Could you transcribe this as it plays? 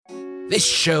This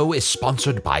show is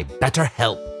sponsored by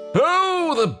BetterHelp.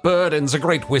 Oh, the burdens a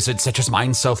great wizard such as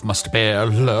myself must bear,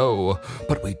 lo.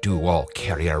 But we do all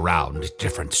carry around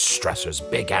different stressors,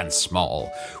 big and small.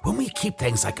 When we keep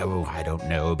things like,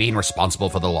 being responsible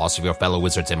for the loss of your fellow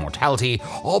wizard's immortality,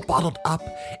 all bottled up,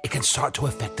 it can start to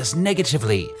affect us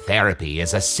negatively. Therapy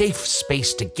is a safe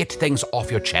space to get things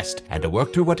off your chest and to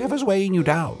work through whatever's weighing you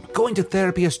down. Going to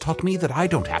therapy has taught me that I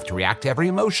don't have to react to every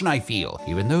emotion I feel,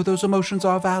 even though those emotions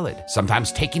are valid.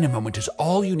 Sometimes taking a moment is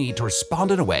all you need to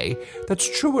respond in a way that's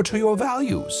truer to your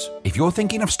values. If you're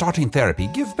thinking of starting therapy,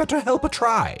 give BetterHelp a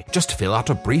try. Just fill out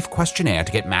a brief questionnaire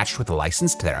to get matched with a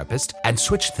licensed therapist and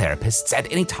switch therapists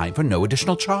at any time for no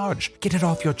additional charge. Get it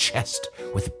off your chest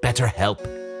with BetterHelp.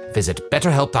 Visit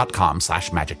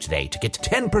betterhelp.com/magic today to get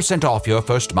 10% off your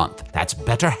first month. That's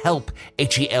BetterHelp,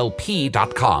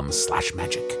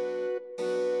 HELP.com/magic.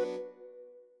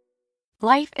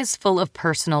 Life is full of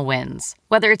personal wins.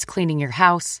 Whether it's cleaning your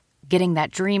house, getting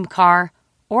that dream car,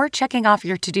 or checking off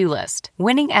your to-do list,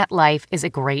 winning at life is a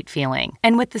great feeling.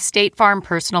 And with the State Farm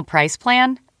Personal Price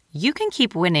Plan, you can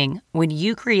keep winning when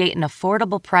you create an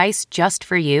affordable price just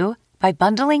for you by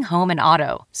bundling home and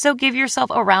auto. So give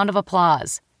yourself a round of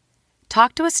applause.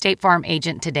 Talk to a State Farm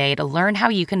agent today to learn how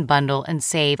you can bundle and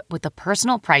save with the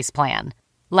Personal Price Plan.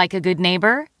 Like a good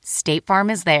neighbor, State Farm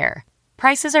is there.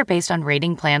 Prices are based on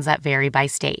rating plans that vary by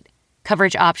state.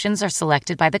 Coverage options are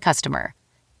selected by the customer.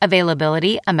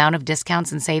 Availability, amount of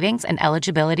discounts and savings, and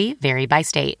eligibility vary by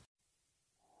state.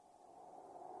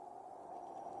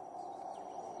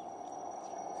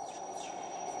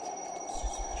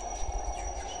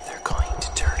 They're going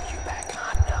to turn you back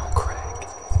on now, Craig.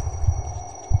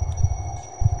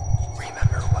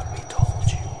 Remember what we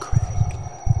told you, Craig.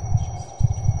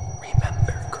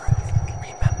 Remember, Craig.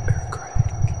 Remember,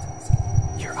 Craig.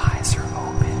 Your eyes are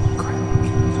open, Craig.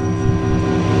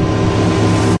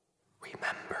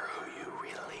 Remember who you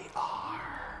really are.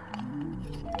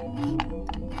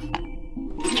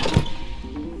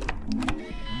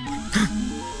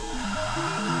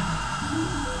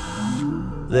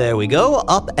 There we go,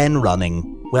 up and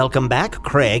running. Welcome back,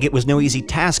 Craig. It was no easy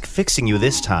task fixing you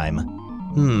this time.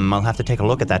 I'll have to take a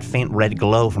look at that faint red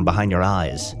glow from behind your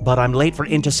eyes. But I'm late for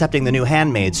intercepting the new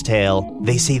Handmaid's Tale.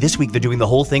 They say this week they're doing the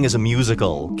whole thing as a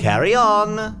musical. Carry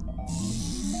on!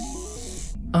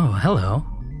 Oh, hello.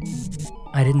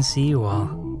 I didn't see you all.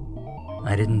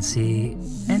 I didn't see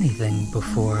anything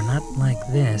before, not like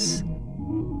this.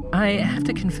 I have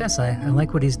to confess, I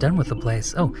like what he's done with the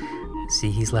place. Oh,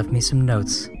 see, he's left me some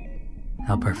notes.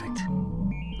 How perfect.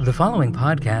 The following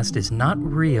podcast is not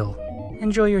real.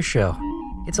 Enjoy your show.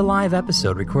 It's a live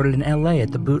episode recorded in LA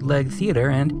at the Bootleg Theater,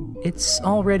 and it's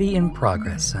already in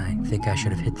progress. I think I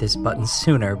should have hit this button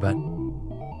sooner, but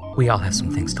we all have some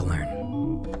things to learn.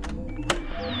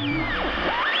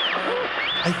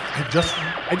 I just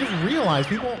realized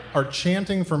people are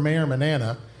chanting for Mayor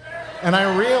Manana, and I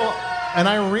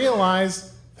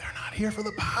realize they're not here for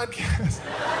the podcast.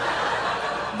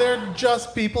 They're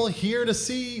just people here to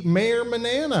see Mayor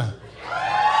Manana.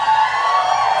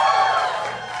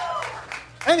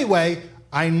 Anyway,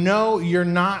 I know you're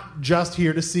not just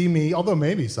here to see me, although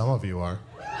maybe some of you are.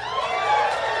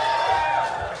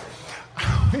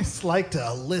 I always like to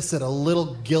elicit a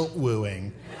little guilt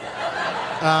wooing.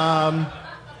 I'm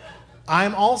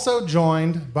also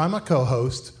joined by my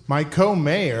co-host, my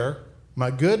co-mayor,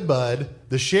 my good bud,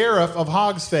 the sheriff of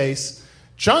Hog's Face,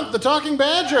 Chunk the Talking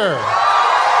Badger.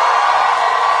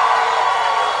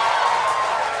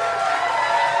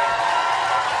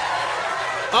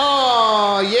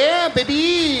 Oh, yeah,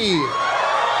 baby.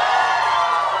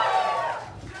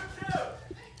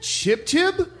 Chip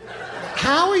Chip?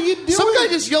 How are you doing? Some guy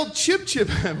just yelled Chip Chip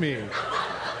at me.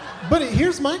 But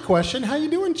here's my question. How you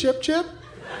doing, Chip Chip?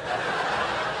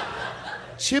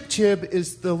 Chip Chip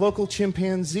is the local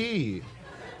chimpanzee.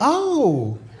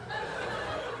 Oh.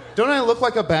 Don't I look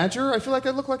like a badger? I feel like I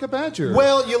look like a badger.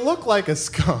 Well, you look like a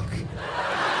skunk.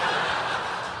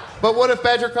 But what if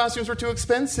badger costumes were too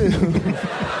expensive?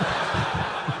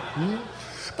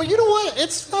 But you know what?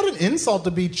 It's not an insult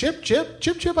to be Chip Chip.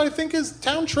 Chip Chip, I think, is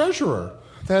town treasurer.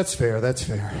 That's fair, that's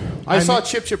fair. I saw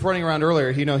Chip Chip running around earlier.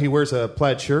 You know, he wears a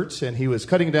plaid shirt, and he was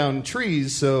cutting down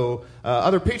trees so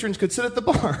other patrons could sit at the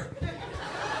bar.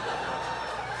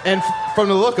 And from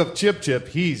the look of Chip Chip,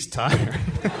 he's tired.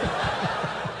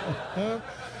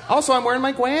 Also, I'm wearing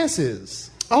my glasses.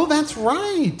 Oh, that's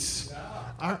right.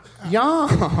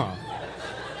 Yeah.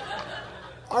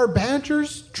 Are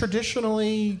badgers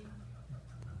traditionally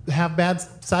have bad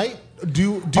sight?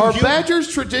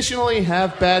 Badgers traditionally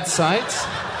have bad sights?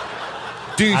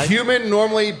 Do human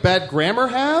normally bad grammar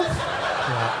have?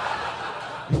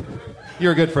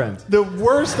 You're a good friend. The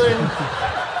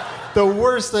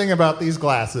worst thing about these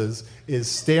glasses is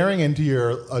staring into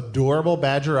your adorable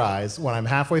badger eyes when I'm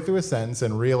halfway through a sentence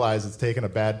and realize it's taken a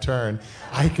bad turn.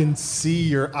 I can see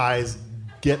your eyes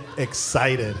get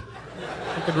excited.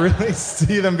 I can really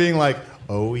see them being like,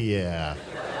 oh yeah.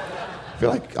 I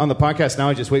feel like on the podcast now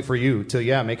I just wait for you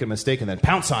to, make a mistake and then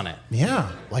pounce on it.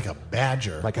 Yeah, like a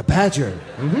badger. Like a badger.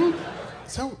 Mm-hmm.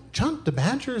 So, Chunt, do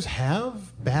badgers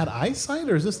have bad eyesight,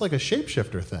 or is this like a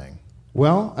shapeshifter thing?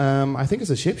 Well, I think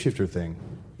it's a shapeshifter thing.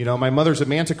 You know, my mother's a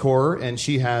manticore, and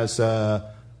she has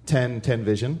 10-10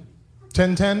 vision.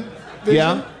 10-10 vision?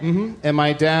 Yeah. Mm-hmm. And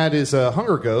my dad is a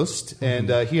hunger ghost, and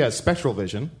he has spectral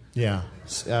vision. Yeah.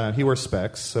 He wears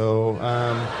specs, so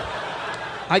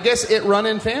I guess it run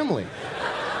in family.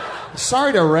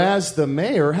 Sorry to razz the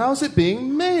mayor. How's it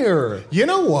being mayor? You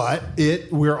know what?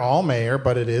 We're all mayor,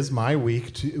 but it is my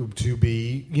week to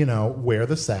be, wear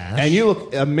the sash. And you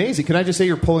look amazing. Can I just say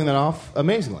you're pulling that off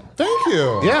amazingly? Thank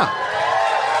you. Yeah.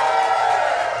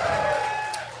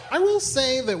 I will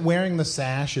say that wearing the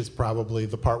sash is probably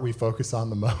the part we focus on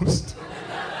the most.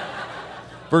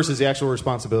 Versus the actual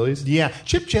responsibilities? Yeah.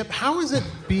 Chip, how is it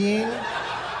being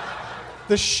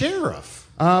the sheriff?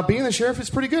 Being the sheriff is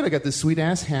pretty good. I got this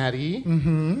sweet-ass hattie.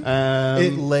 Mm-hmm.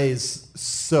 It lays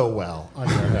so well on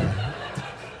your head.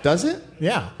 Does it?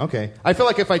 Yeah. Okay. I feel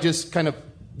like if I just kind of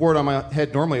wore it on my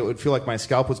head normally, it would feel like my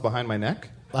scalp was behind my neck.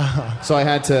 So I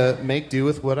had to make do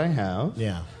with what I have.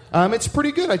 Yeah. It's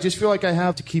pretty good. I just feel like I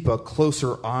have to keep a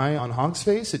closer eye on Honk's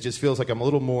face. It just feels like I'm a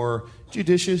little more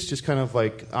judicious, just kind of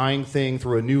like eyeing thing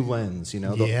through a new lens, the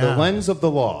lens of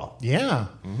the law. Yeah.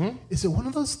 Mm-hmm. Is it one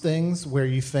of those things where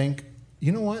you think,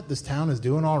 you know what, this town is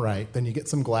doing all right, then you get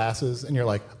some glasses and you're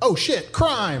like, oh shit,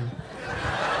 crime.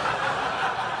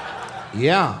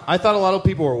 Yeah, I thought a lot of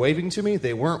people were waving to me.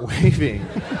 They weren't waving.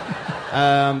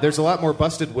 There's a lot more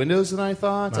busted windows than I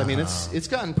thought. I mean, it's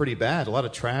gotten pretty bad. A lot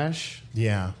of trash.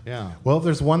 Yeah. Yeah. Well, if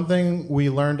there's one thing we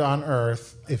learned on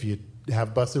Earth, if you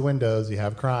have busted windows, you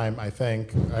have crime, I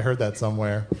think. I heard that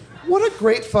somewhere. What a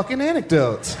great fucking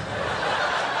anecdote.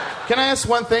 Can I ask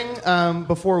one thing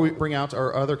before we bring out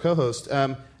our other co-host?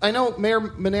 I know Mayor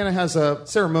Manana has a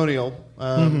ceremonial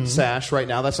sash right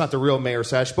now. That's not the real mayor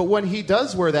sash. But when he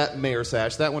does wear that mayor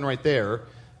sash, that one right there,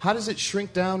 how does it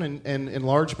shrink down and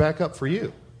enlarge back up for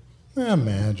you?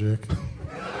 Magic.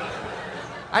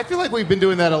 I feel like we've been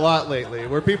doing that a lot lately,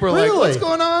 where people are like, what's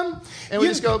going on? And we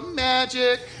just go,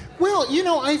 magic. Well,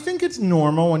 I think it's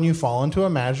normal when you fall into a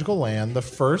magical land. The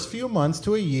first few months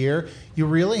to a year, you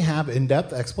really have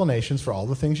in-depth explanations for all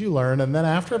the things you learn. And then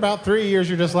after about 3 years,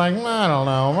 you're just like, I don't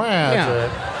know,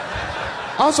 magic.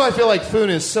 Yeah. Also, I feel like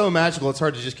Foon is so magical, it's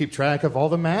hard to just keep track of all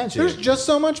the magic. There's just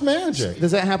so much magic.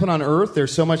 Does that happen on Earth?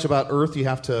 There's so much about Earth you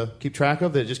have to keep track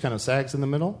of that it just kind of sags in the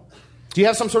middle? Do you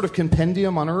have some sort of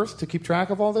compendium on Earth to keep track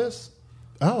of all this?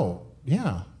 Oh,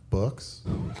 yeah. Books.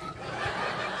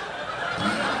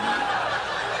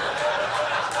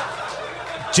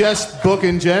 Just book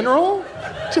in general?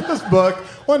 Just book.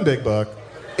 One big book.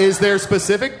 Is there a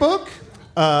specific book?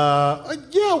 Yeah,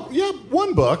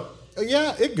 one book.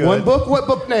 Yeah, it good. One book? What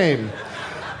book name?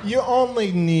 You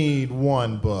only need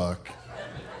one book.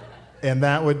 And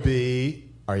that would be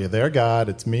Are You There, God?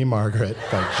 It's Me, Margaret,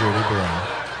 by Judy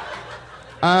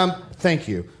Blume. Thank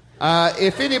you.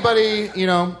 If anybody,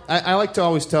 I like to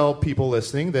always tell people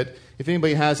listening that if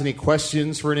anybody has any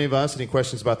questions for any of us, any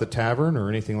questions about the tavern or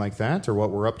anything like that, or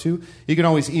what we're up to, you can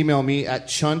always email me at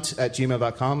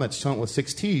chunt@gmail.com. That's chunt with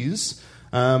 6 T's.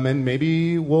 And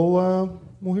maybe we'll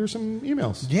hear some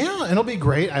emails. Yeah, and it'll be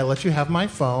great. I let you have my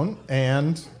phone,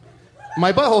 and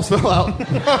my butthole fell out.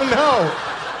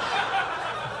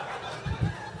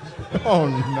 Oh,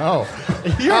 no.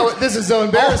 This is so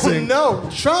embarrassing. Oh, no.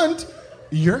 Chunt,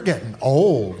 you're getting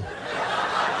old.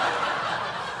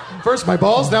 First my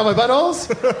balls, now my buttholes?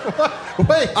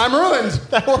 Wait. I'm ruined.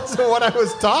 That wasn't what I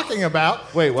was talking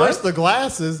about. Wait, what? First the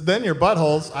glasses, then your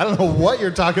buttholes. I don't know what you're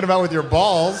talking about with your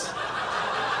balls.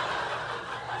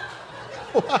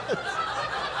 What?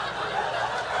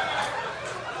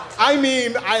 I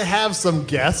mean, I have some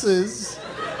guesses.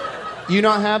 You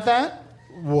not have that?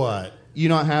 What? You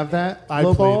not have that? I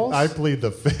plead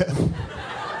the fifth.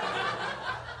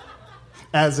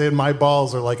 As in, my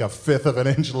balls are like a fifth of an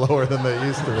inch lower than they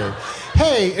used to be.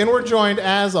 Hey, and we're joined,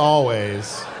 as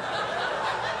always,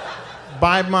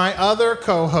 by my other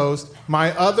co-host,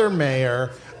 my other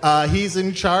mayor. He's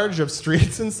in charge of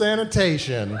streets and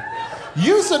sanitation.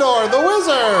 Sodaro, the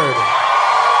wizard!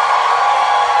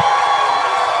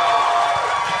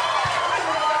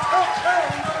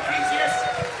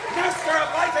 Master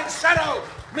of light and shadow,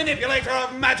 manipulator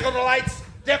of magical delights,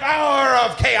 devourer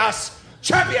of chaos,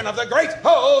 champion of the great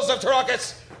halls of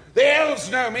Tarakas. The elves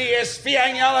know me as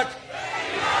Fiang Yalak.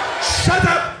 Shut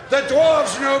up! The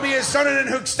dwarves know me as Sonnen and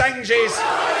Hookstanges.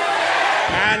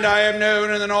 And I am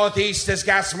known in the northeast as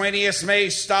Gaswanius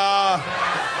Maystar.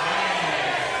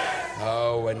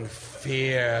 Oh, and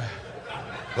fear.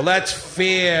 Let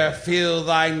fear fill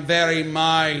thine very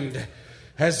mind,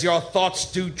 as your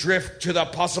thoughts do drift to the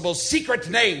possible secret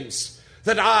names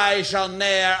that I shall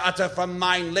ne'er utter from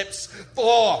mine lips.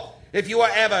 For if you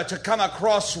are ever to come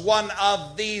across one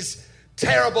of these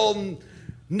terrible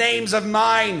names of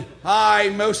mine, I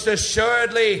most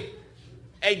assuredly,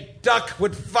 a duck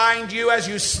would find you as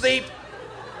you sleep.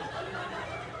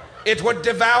 It would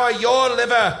devour your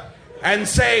liver and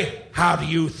say, how do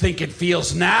you think it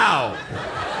feels now?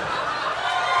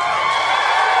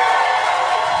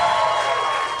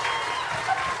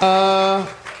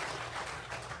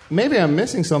 Maybe I'm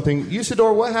missing something.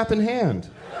 Usador, what happened hand?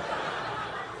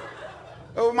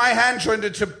 Oh, my hand turned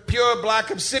into pure black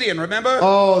obsidian, remember?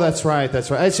 Oh, that's right.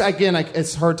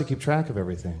 It's hard to keep track of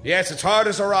everything. Yes, it's hard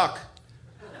as a rock.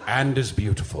 And as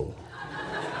beautiful.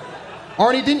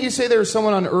 Arnie, didn't you say there was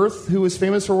someone on Earth who was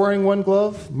famous for wearing one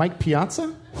glove? Mike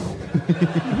Piazza?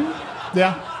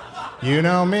 Yeah. You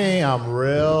know me, I'm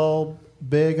real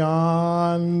big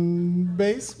on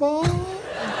baseball.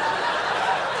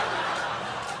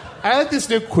 I like this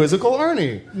new quizzical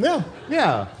Arnie. Yeah.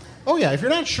 Yeah. Oh, yeah. If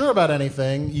you're not sure about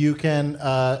anything, you can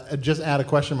just add a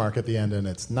question mark at the end, and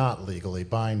it's not legally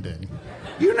binding.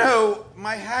 You know,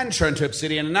 my hand turned to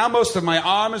obsidian, and now most of my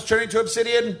arm is turning to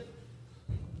obsidian.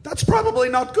 That's probably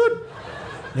not good.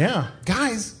 Yeah.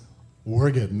 Guys, we're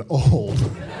getting old.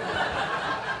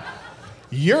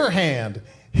 Your hand,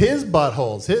 his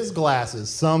buttholes, his glasses,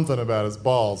 something about his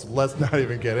balls. Let's not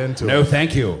even get into it. No,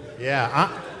 thank you.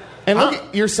 Yeah. And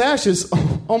look, your sash is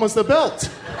almost a belt.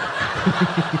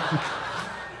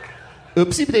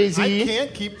 Oopsie daisy. I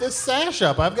can't keep this sash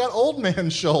up. I've got old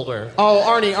man's shoulder. Oh,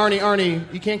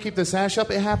 Arnie. You can't keep the sash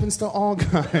up. It happens to all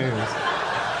guys.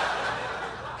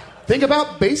 Think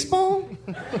about baseball?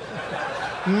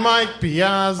 Mike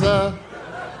Piazza.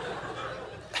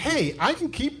 Hey, I can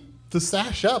keep the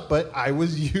sash up, but I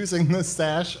was using the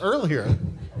sash earlier.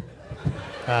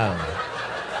 I don't know.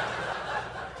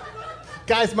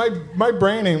 Guys, my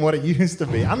brain ain't what it used to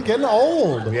be. I'm getting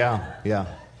old. Yeah.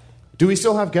 Do we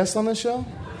still have guests on this show?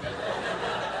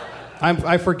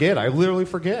 I forget. I literally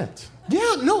forget.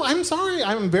 Yeah, no, I'm sorry.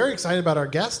 I'm very excited about our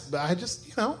guest, but I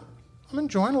just, I'm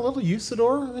enjoying a little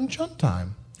Usador and Chunt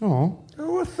time. Oh.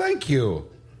 Oh, well, thank you.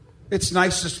 It's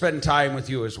nice to spend time with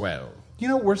you as well.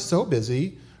 We're so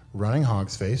busy running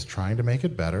Hog's Face, trying to make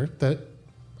it better, that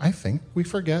I think we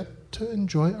forget to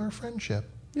enjoy our friendship.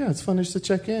 Yeah, it's fun just to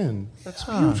check in. That's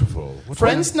beautiful.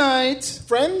 Friends night.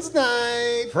 Friends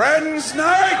night. Friends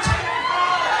night!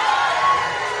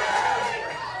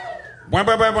 Wah,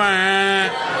 wah, wah, wah.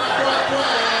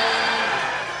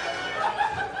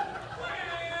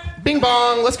 Bing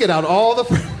bong, let's get out all the...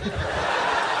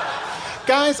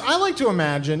 Guys, I like to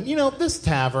imagine, this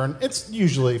tavern, it's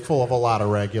usually full of a lot of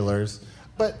regulars.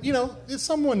 But, if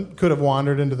someone could have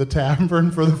wandered into the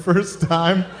tavern for the first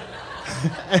time...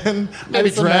 and maybe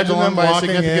dragged along by a walking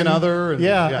significant in, other.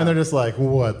 And they're just like,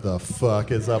 what the fuck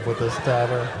is up with this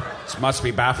tavern? This must be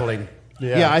baffling.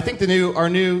 Yeah, I think our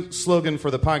new slogan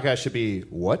for the podcast should be,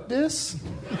 what dis?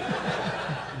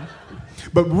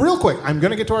 But real quick, I'm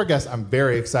going to get to our guest. I'm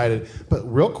very excited. But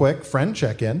real quick, friend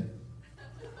check-in.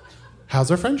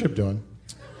 How's our friendship doing?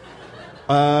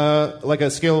 Like a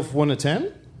scale of 1 to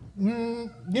 10? You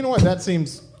know what? That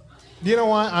seems... You know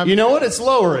what? You know what? It's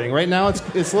lowering. Right now,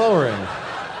 it's lowering.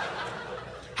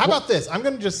 How about this? I'm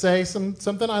going to just say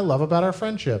something I love about our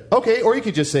friendship. Okay, or you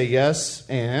could just say yes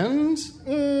and...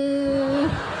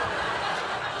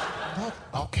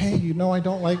 Okay, I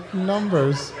don't like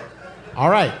numbers.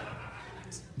 All right.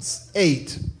 It's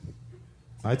 8.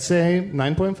 I'd say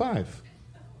 9.5.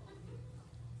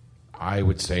 I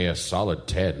would say a solid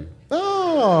 10.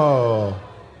 Oh.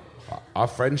 Our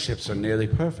friendships are nearly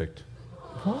perfect.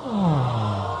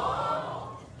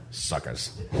 Oh.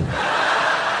 Suckers.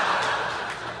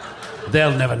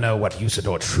 They'll never know what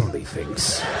Usador truly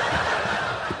thinks.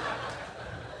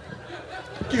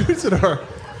 Usador.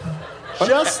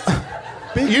 Just...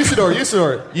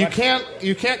 Usador,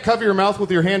 you can't cover your mouth with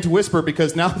your hand to whisper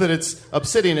because now that it's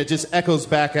obsidian, it just echoes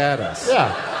back at us.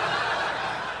 Yeah.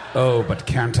 Oh, but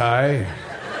can't I?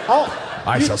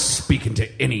 I shall speak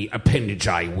into any appendage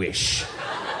I wish.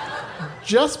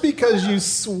 Just because you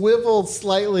swivel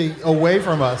slightly away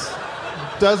from us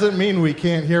doesn't mean we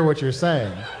can't hear what you're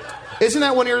saying. Isn't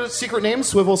that one of your secret names,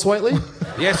 Swivel Slightly?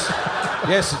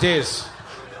 Yes, it is.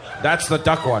 That's the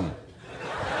duck one.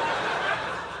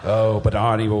 Oh, but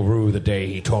Arnie will rue the day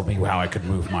he told me how I could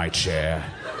move my chair.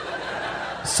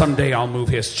 Someday I'll move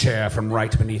his chair from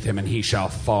right beneath him, and he shall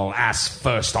fall ass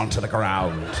first onto the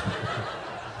ground.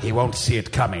 He won't see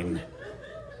it coming.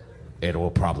 It will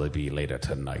probably be later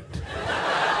tonight.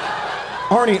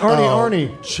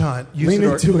 Arnie. Chunt, Lean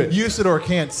into it. Usador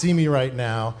can't see me right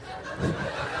now.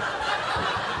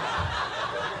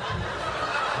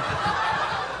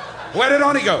 Where did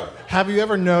Arnie go? Have you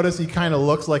ever noticed he kind of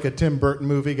looks like a Tim Burton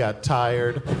movie got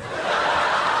tired?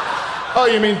 Oh,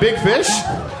 you mean Big Fish?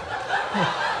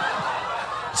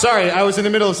 Sorry, I was in the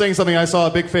middle of saying something. I saw a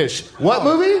big fish. What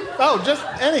movie? Oh, just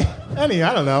any,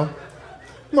 I don't know.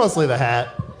 Mostly the hat.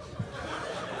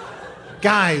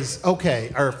 Guys,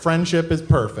 okay, our friendship is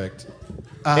perfect.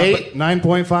 8,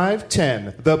 9.5,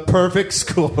 10. The perfect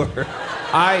score.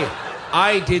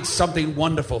 I did something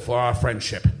wonderful for our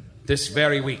friendship this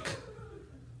very week.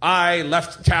 I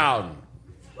left town.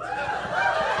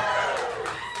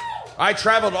 I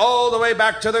traveled all the way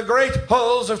back to the great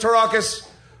halls of Tarakas,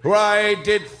 where I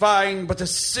did find but a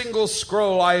single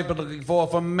scroll I have been looking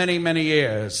for many, many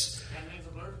years.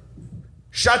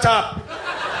 Shut up!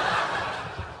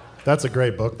 That's a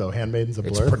great book, though, Handmaidens of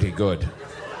It's Blur. pretty good.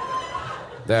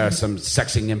 There are some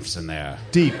sexy nymphs in there.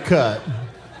 Deep cut.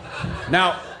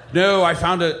 Now, no, I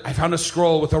found a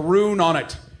scroll with a rune on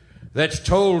it that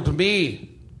told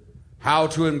me how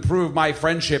to improve my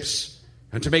friendships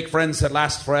and to make friends that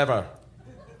last forever.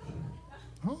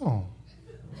 Oh.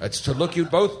 It's to look you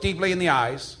both deeply in the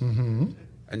eyes and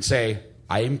say,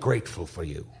 I am grateful for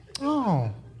you.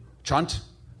 Oh. Chunt,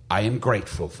 I am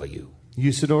grateful for you.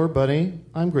 Usador, buddy,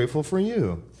 I'm grateful for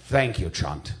you. Thank you,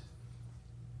 Chunt.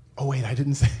 Oh, wait, I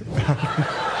didn't say it.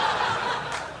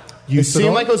 It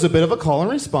seemed like it was a bit of a call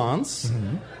and response.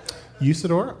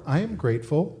 Usador, I am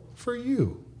grateful for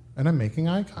you. And I'm making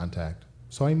eye contact,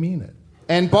 so I mean it.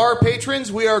 And bar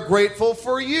patrons, we are grateful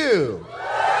for you.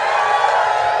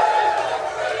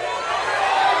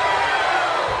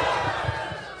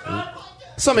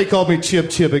 Somebody called me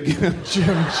Chib again.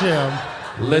 Jim.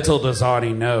 Little does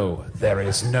Arnie know, there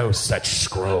is no such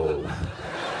scroll.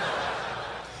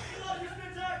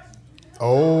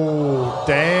 Oh,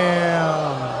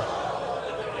 damn.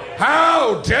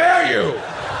 How dare you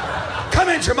come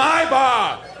into my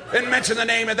bar and mention the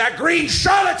name of that green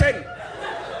charlatan?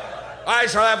 I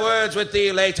shall have words with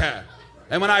thee later.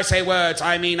 And when I say words,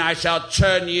 I mean I shall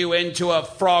turn you into a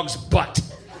frog's butt.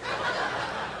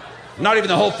 Not even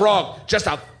the whole frog, just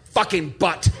a fucking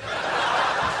butt.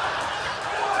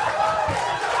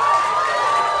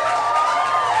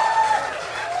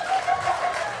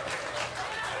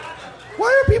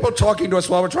 Why are people talking to us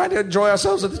while we're trying to enjoy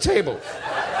ourselves at the table?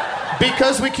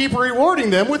 Because we keep rewarding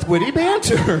them with witty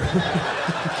banter.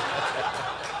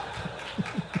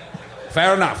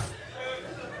 Fair enough.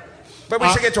 But we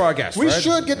should get to our guest, We right?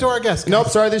 should get to our guest. Nope,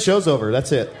 sorry, this show's over.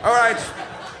 That's it. All right.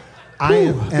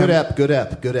 Good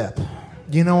ep.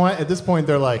 You know what? At this point,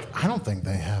 they're like, I don't think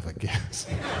they have a guest.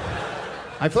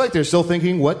 I feel like they're still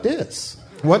thinking, what dis?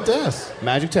 What dis?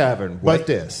 Magic Tavern. What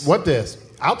dis? What dis?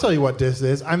 I'll tell you what dis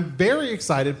is. I'm very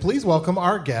excited. Please welcome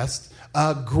our guest,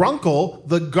 Grunkle,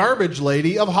 the garbage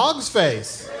lady of Hog's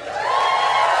Face.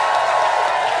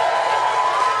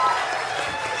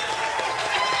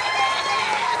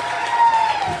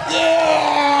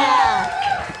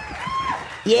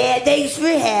 Yeah, thanks for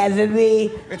having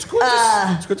me. It's good,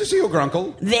 it's good to see you,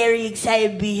 Grunkle. Very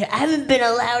excited to be here. I haven't been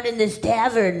allowed in this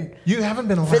tavern You haven't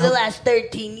been allowed. for the last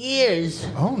 13 years.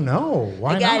 Oh no!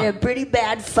 Why I got not? a pretty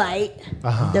bad fight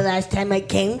the last time I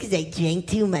came because I drank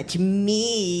too much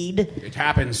mead. It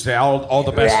happens to all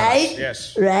the best Right? of us.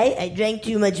 Yes. Right? I drank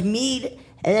too much mead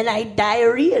and then I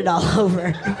diarrheaed all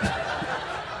over.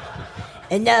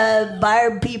 And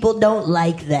bar people don't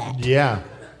like that, Yeah.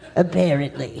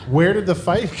 apparently. Where did the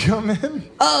fight come in?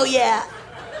 Oh, yeah.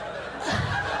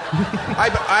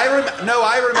 I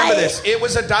remember this. It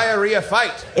was a diarrhea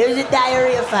fight. It was a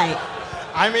diarrhea fight.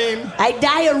 I mean, I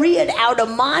diarrheaed out a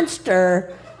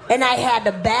monster, and I had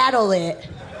to battle it.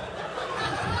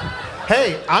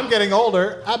 hey, I'm getting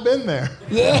older. I've been there.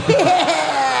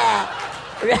 Yeah,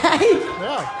 right.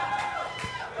 Yeah.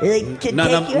 Like, to None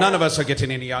take you of out. us are getting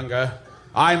any younger.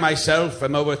 I myself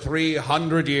am over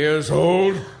 300 years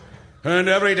old, and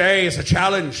every day is a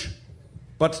challenge.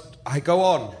 But I go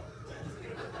on.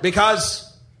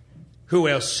 Because who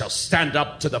else shall stand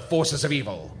up to the forces of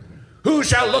evil? Who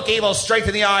shall look evil straight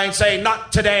in the eye and say,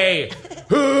 not today?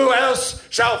 Who else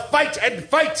shall fight and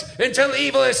fight until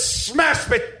evil is smashed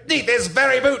beneath his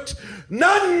very boot?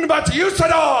 None but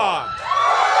Usador!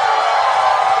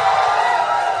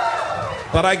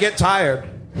 But I get tired.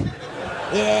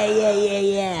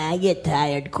 Yeah. I get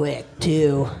tired quick,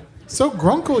 too. So,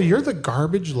 Grunkle, you're the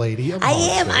garbage lady of I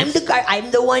am. Monsters.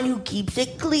 I'm the one who keeps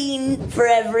it clean for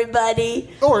everybody.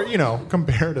 Or,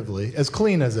 comparatively, as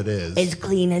clean as it is. As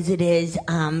clean as it is.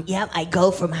 I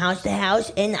go from house to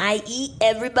house and I eat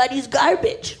everybody's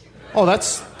garbage. Oh,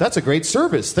 that's a great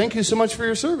service. Thank you so much for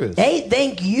your service. Hey,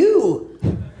 thank you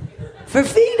for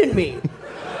feeding me.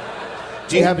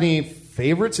 Do you have any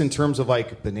favorites in terms of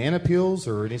like banana peels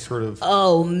or any sort of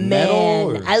metal?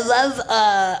 Or... I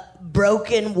love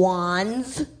broken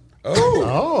wands.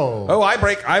 Oh, I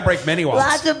break many wands.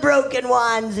 Lots of broken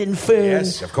wands in food.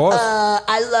 Yes, of course.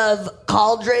 I love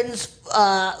cauldrons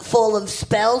full of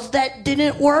spells that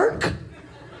didn't work.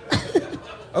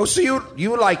 Oh, so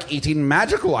you like eating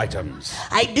magical items?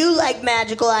 I do like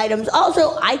magical items.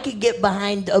 Also, I could get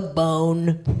behind a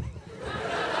bone.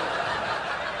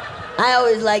 I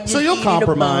always like just So you'll eating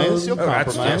compromise. a You'll bone.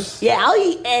 compromise. Yeah, I'll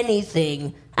eat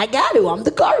anything. I got to. I'm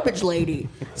the garbage lady.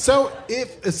 So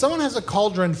if someone has a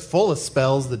cauldron full of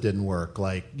spells that didn't work,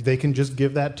 like they can just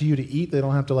give that to you to eat? They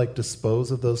don't have to like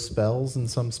dispose of those spells in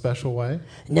some special way?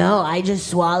 No, I just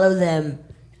swallow them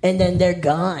and then they're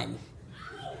gone.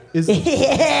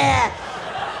 Yeah.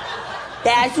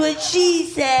 That's what she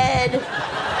said.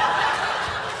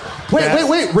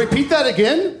 Wait. Repeat that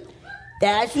again?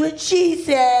 That's what she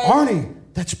said. Arnie,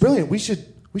 that's brilliant. We should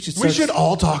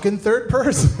all talk in third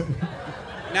person.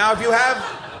 Now, if you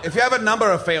have a number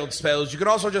of failed spells, you could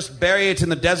also just bury it in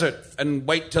the desert and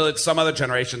wait till it's some other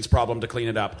generation's problem to clean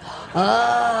it up.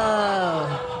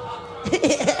 Oh.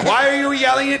 Why are you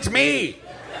yelling at me?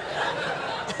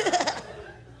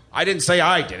 I didn't say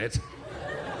I did it.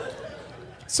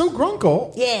 So,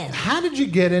 Grunkle, Yeah. how did you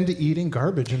get into eating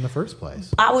garbage in the first place?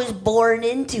 I was born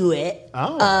into it.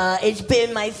 Oh. It's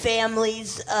been my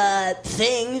family's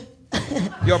thing.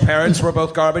 Your parents were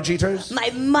both garbage eaters? My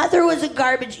mother was a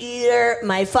garbage eater.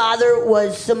 My father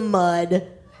was some mud.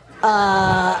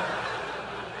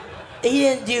 He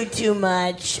didn't do too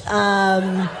much.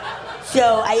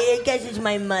 So I guess it's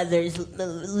my mother's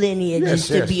lineage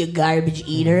to be a garbage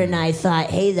eater, and I thought,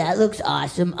 hey, that looks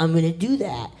awesome. I'm going to do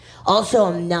that. Also,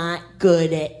 I'm not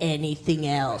good at anything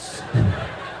else.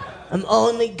 I'm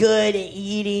only good at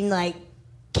eating, like,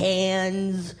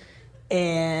 cans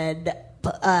and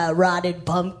rotted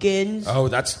pumpkins. Oh,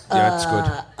 that's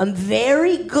good. I'm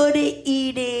very good at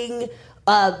eating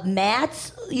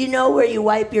mats, where you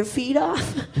wipe your feet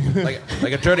off. like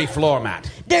a dirty floor mat.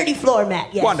 Dirty floor mat,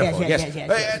 yes. Wonderful, Yes.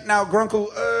 Now, Grunkle,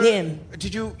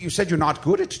 Yeah. you said you're not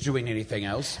good at doing anything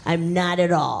else. I'm not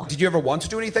at all. Did you ever want to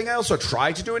do anything else or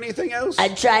try to do anything else? I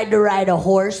tried to ride a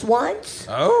horse once.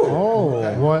 Oh.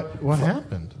 What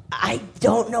happened? I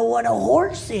don't know what a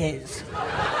horse is.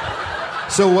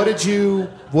 So what did you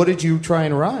try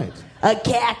and ride? A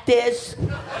cactus.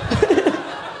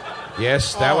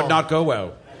 Yes, that would not go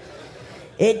well.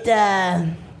 It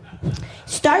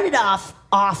started off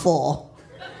awful.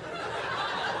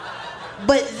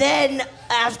 But then,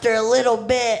 after a little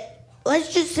bit,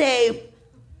 let's just say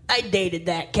I dated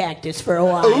that cactus for a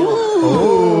while.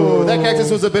 Ooh, that cactus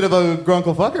was a bit of a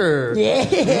grunkle fucker.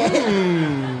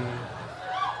 Yeah.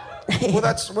 Well,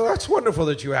 that's wonderful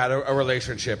that you had a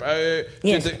relationship.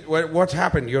 Yes. What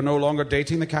happened? You're no longer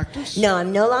dating the cactus? No,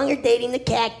 I'm no longer dating the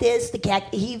cactus.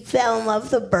 He fell in love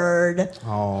with the bird.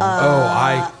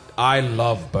 I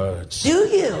love birds. Do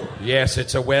you? Yes,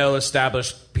 it's a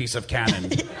well-established piece of canon.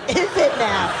 Is it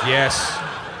now? Yes.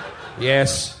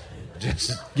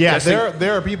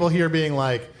 There are people here being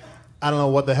like, I don't know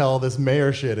what the hell this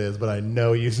mayor shit is, but I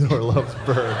know Usador loves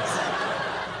birds.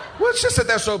 Well, it's just that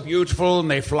they're so beautiful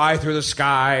and they fly through the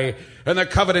sky and they're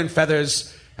covered in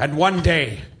feathers. And one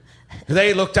day,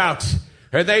 they looked out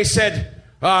and they said,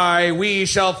 "Aye, we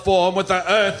shall form with the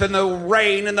earth and the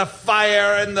rain and the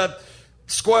fire and the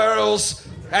squirrels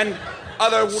and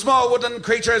other small woodland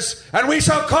creatures, and we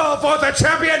shall call forth a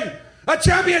champion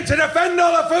to defend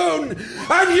Olafun."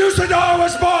 And Usador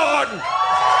was born.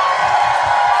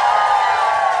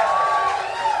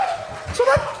 So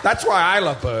that's why I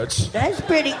love birds. That's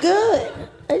pretty good.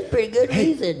 That's pretty good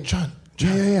reason. John.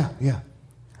 Yeah.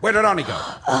 Where did Arnie go?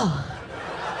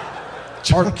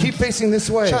 Or keep facing this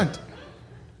way. Chunt,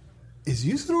 is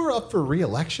Usador up for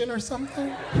re-election or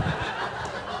something?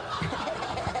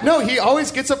 No, he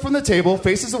always gets up from the table,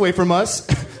 faces away from us,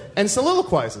 and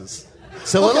soliloquizes.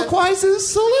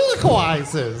 Soliloquizes?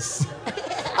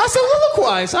 I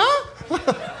soliloquize, huh?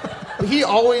 He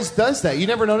always does that. You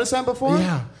never noticed that before?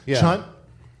 Yeah. Chunt,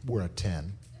 we're a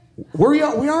 10. We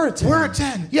are a 10. We're a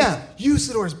 10. Yeah.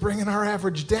 Usador's bringing our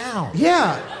average down.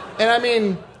 Yeah. And I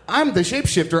mean, I'm the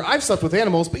shapeshifter. I've slept with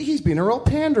animals, but he's being a real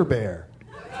pander bear.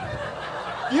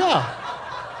 Yeah.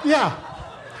 Yeah.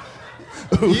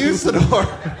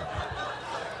 Usador.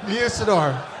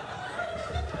 Usador.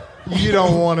 You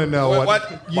don't want to know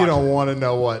what you don't want to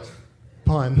know what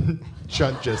pun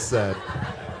Chunt just said.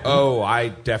 Oh, I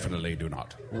definitely do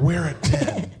not. We're a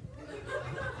 10.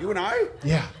 You and I?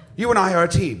 Yeah. You and I are a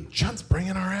team. Chunt's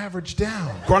bringing our average down.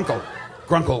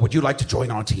 Grunkle, would you like to join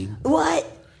our team?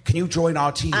 What? Can you join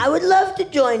our team? I would love to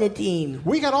join a team.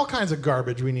 We got all kinds of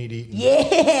garbage we need eaten.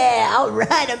 Yeah, all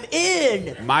right, I'm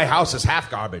in. My house is half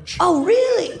garbage. Oh,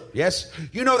 really? Yes.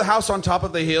 You know the house on top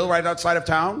of the hill right outside of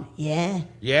town? Yeah.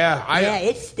 Yeah,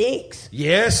 it stinks.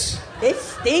 Yes. It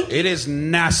stinks. It is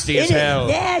nasty as hell.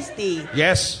 It is nasty.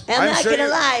 Yes. I'm not going to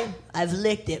lie. I've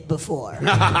licked it before.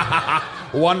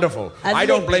 Wonderful. I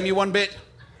don't blame you one bit.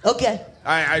 Okay.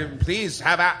 I please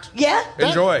have at. Yeah?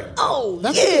 Enjoy.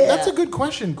 That's a good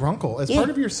question, Grunkle. As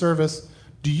part of your service,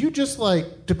 do you just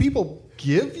do people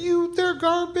give you their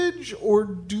garbage, or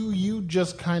do you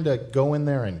just kind of go in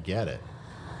there and get it?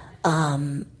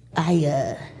 I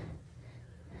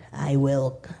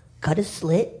will cut a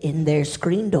slit in their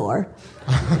screen door.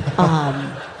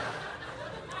 I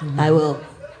will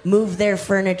move their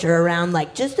furniture around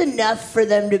just enough for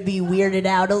them to be weirded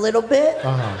out a little bit.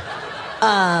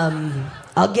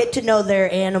 I'll get to know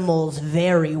their animals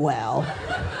very well.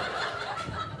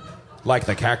 Like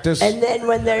the cactus? And then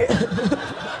when they're...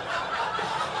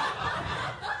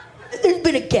 There's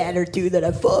been a cat or two that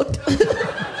I fucked.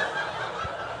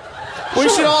 We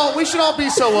should all be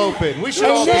so open. We should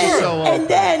all be so open. And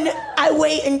then I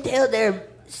wait until they're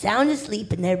sound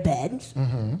asleep in their beds.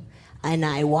 Mm-hmm. And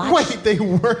I watch... Wait, they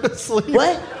weren't asleep?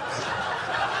 What?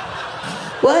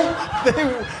 What?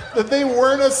 That they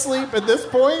weren't asleep at this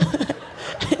point?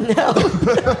 No.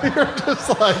 You're just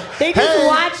they just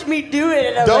watch me do it,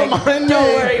 and I'm don't mind don't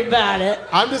me. worry about it.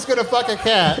 I'm just going to fuck a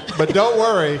cat, but don't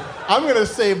worry. I'm going to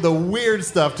save the weird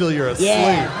stuff till you're asleep.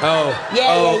 Yeah.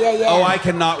 Yeah. Oh, I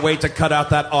cannot wait to cut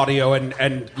out that audio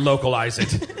and localize it.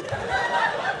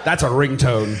 That's a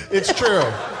ringtone. It's true.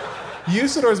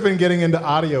 Usador's been getting into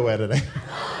audio editing.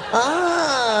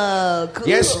 Oh, cool.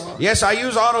 Yes, I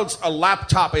use Arnold's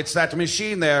laptop. It's that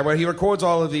machine there where he records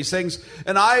all of these things.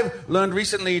 And I've learned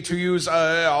recently to use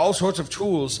all sorts of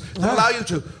tools that allow you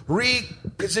to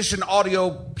reposition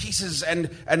audio pieces and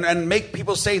make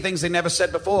people say things they never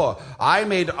said before. I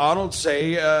made Arnold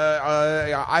say,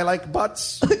 I like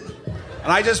butts.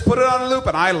 And I just put it on a loop,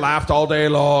 and I laughed all day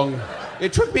long.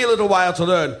 It took me a little while to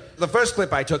learn. The first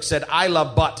clip I took said, I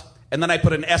love butt. And then I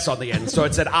put an S on the end, so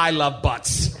it said, I love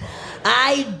butts.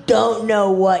 I don't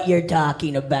know what you're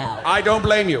talking about. I don't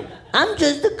blame you. I'm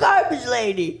just a garbage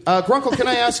lady. Grunkle, can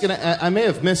I ask, and I may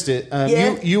have missed it,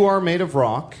 you are made of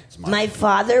rock. My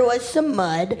father was some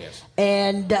mud,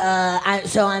 and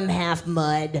so I'm half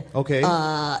mud. Okay.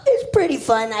 It's pretty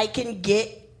fun. I can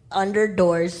get under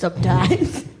doors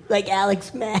sometimes, like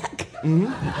Alex Mack. Mm-hmm.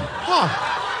 Huh.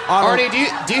 Arnie,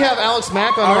 do you have Alex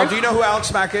Mack on Arnold, do you know who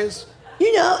Alex Mack is?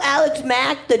 You know Alex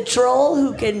Mack, the troll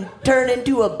who can turn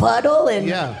into a puddle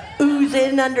and ooze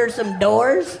in under some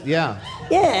doors? Yeah.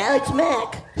 Yeah, Alex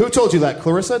Mack. Who told you that?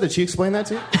 Clarissa? Did she explain that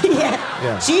to you?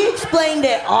 Yeah. She explained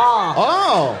it all.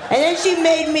 Oh. And then she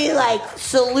made me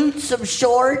salute some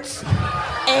shorts.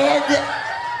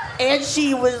 And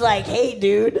she was like, hey,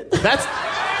 dude. That's...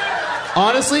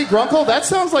 Honestly, Grunkle, that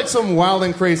sounds like some wild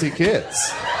and crazy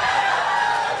kids.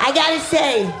 I gotta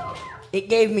say, it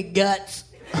gave me guts.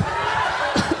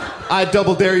 I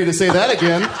double dare you to say that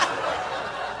again.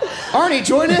 Arnie,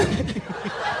 join in.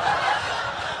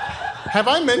 Have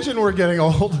I mentioned we're getting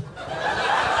old?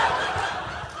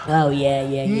 Oh,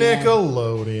 yeah.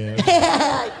 Nickelodeon.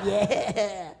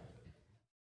 Yeah.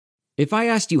 If I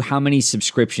asked you how many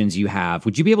subscriptions you have,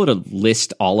 would you be able to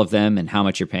list all of them and how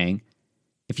much you're paying?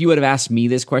 If you would have asked me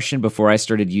this question before I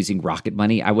started using Rocket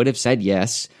Money, I would have said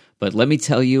yes. But let me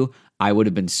tell you, I would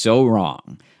have been so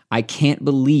wrong. I can't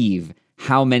believe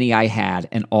how many I had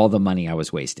and all the money I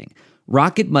was wasting.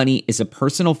 Rocket Money is a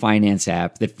personal finance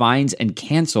app that finds and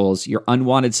cancels your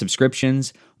unwanted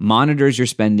subscriptions, monitors your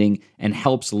spending, and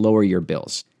helps lower your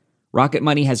bills. Rocket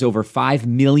Money has over 5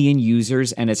 million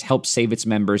users and has helped save its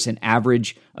members an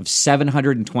average of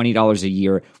 $720 a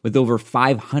year with over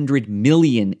 500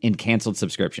 million in canceled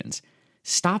subscriptions.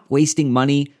 Stop wasting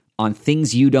money on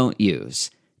things you don't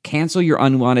use. Cancel your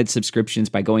unwanted subscriptions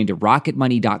by going to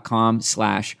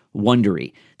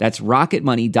rocketmoney.com/Wondery. That's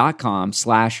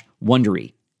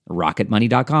rocketmoney.com/Wondery.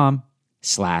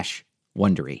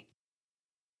 rocketmoney.com/Wondery.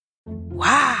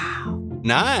 Wow.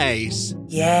 Nice.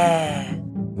 Yeah.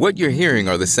 What you're hearing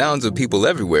are the sounds of people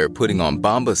everywhere putting on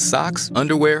Bombas socks,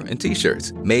 underwear, and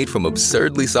T-shirts made from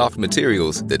absurdly soft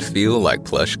materials that feel like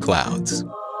plush clouds.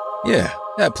 Yeah,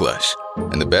 that plush.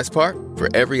 And the best part? For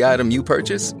every item you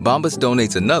purchase, Bombas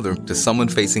donates another to someone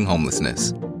facing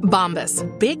homelessness. Bombas.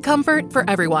 Big comfort for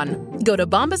everyone. Go to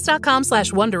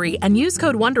bombas.com/Wondery and use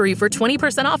code Wondery for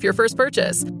 20% off your first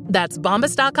purchase. That's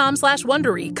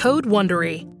bombas.com/Wondery, code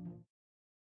Wondery.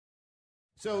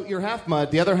 So you're half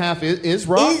mud. The other half is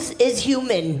rock? Is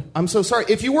human. I'm so sorry.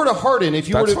 If you were to harden, if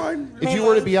you were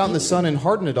to be out in the sun and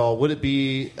harden it all, would it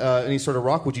be any sort of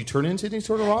rock? Would you turn into any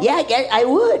sort of rock? Yeah, I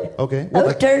would. Okay. I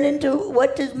would turn into,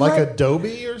 what does mud? Like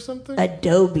Adobe or something?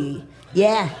 Adobe.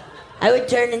 Yeah. I would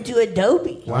turn into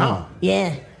Adobe. Wow.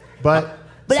 Yeah. But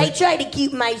I try to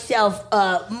keep myself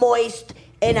moist,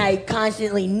 and I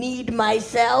constantly knead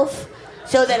myself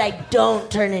so that I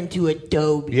don't turn into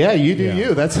Adobe. Yeah, you do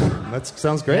you. That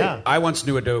sounds great. Yeah. I once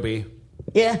knew Adobe.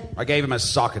 Yeah. I gave him a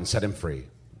sock and set him free.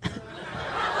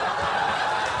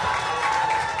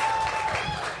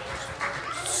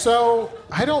 So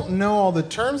I don't know all the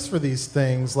terms for these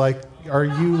things. Like, are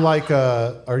you like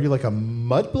a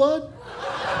mudblood?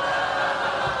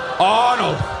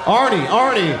 Arnold!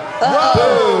 Arnie.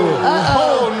 Uh-oh.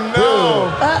 Oh no!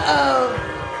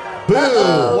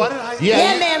 Boo. What did I?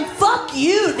 Yeah, man, fuck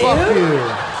you, dude. Fuck you.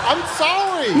 I'm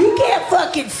sorry. You can't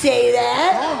fucking say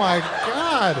that. Oh my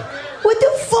god. What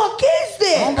the fuck is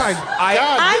this? Oh my god.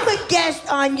 I'm a guest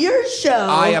on your show.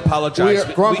 I apologize.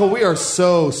 Grunkle, we are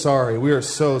so sorry. We are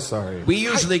so sorry. We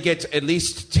usually get at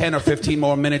least 10 or 15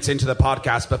 more minutes into the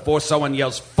podcast before someone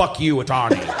yells, fuck you at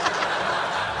Arnie.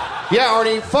 Yeah,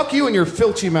 Arnie, fuck you in your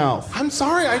filchy mouth. I'm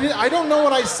sorry. I don't know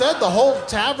what I said. The whole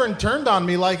tavern turned on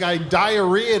me like I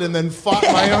diarrheaed and then fought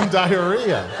my own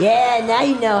diarrhea. Yeah, now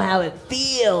you know how it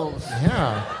feels.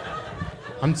 Yeah.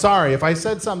 I'm sorry. If I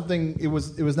said something, it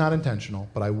was not intentional,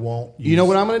 but I won't. You know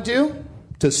what I'm going to do?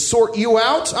 To sort you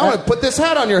out, I'm going to put this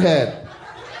hat on your head.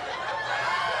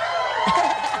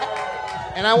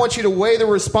 And I want you to weigh the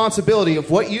responsibility of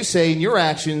what you say and your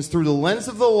actions through the lens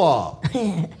of the law.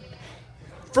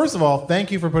 First of all,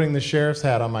 thank you for putting the sheriff's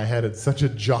hat on my head at such a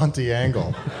jaunty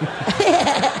angle.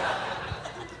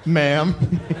 Ma'am.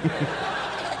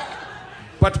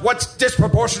 But what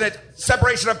disproportionate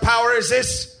separation of power is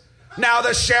this? Now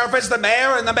the sheriff is the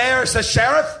mayor and the mayor is the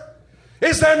sheriff?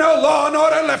 Is there no law and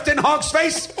order left in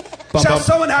Hogsface? Shall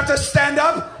someone have to stand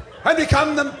up and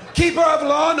become the keeper of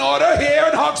law and order here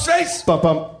in Hogsface?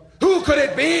 Who could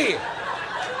it be?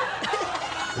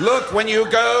 Look when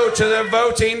you go to the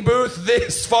voting booth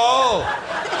this fall.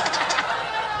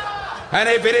 And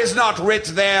if it is not writ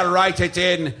there, write it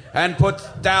in and put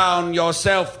down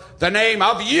yourself the name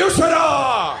of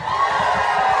Sodaro.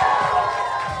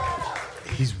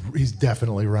 He's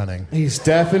definitely running. He's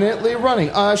definitely running.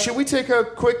 Should we take a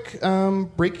quick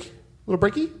break? Little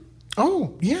breaky?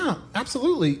 Oh, yeah,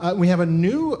 absolutely. We have a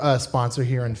new sponsor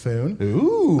here in Foon.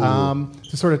 Ooh.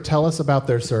 To sort of tell us about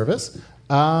their service.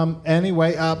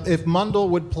 Anyway, if Mundell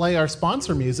would play our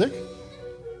sponsor music.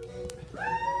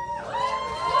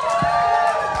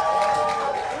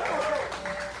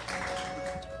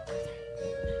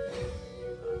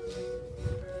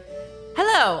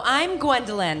 Hello, I'm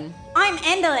Gwendolyn. I'm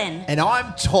Endolyn. And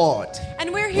I'm Todd.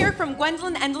 And we're here from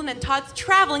Gwendolyn, Endolyn, and Todd's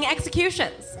Traveling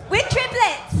Executions. We're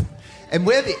triplets. And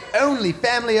we're the only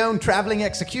family-owned traveling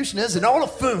executioners in all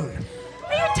of Foon.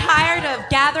 Are you tired of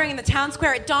gathering in the town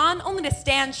square at dawn only to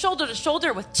stand shoulder to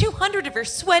shoulder with 200 of your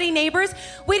sweaty neighbors,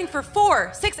 waiting for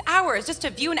 4-6 hours just to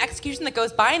view an execution that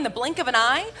goes by in the blink of an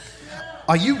eye?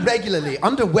 Are you regularly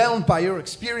underwhelmed by your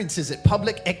experiences at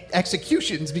public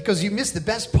executions because you missed the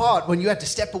best part when you had to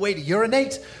step away to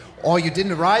urinate? Or you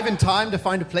didn't arrive in time to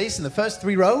find a place in the first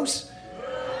 3 rows?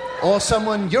 Or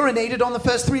someone urinated on the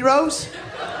first 3 rows?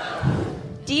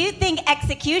 Do you think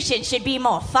execution should be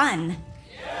more fun?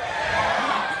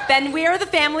 Then we're the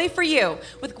family for you.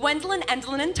 With Gwendolyn,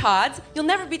 Endolyn, and Todd's, you'll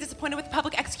never be disappointed with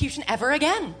public execution ever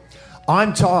again.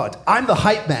 I'm Todd. I'm the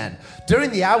hype man.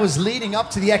 During the hours leading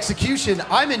up to the execution,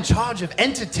 I'm in charge of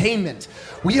entertainment.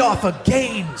 We offer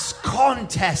games,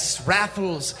 contests,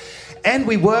 raffles, and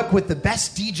we work with the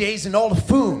best DJs in all of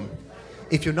Foon.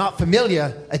 If you're not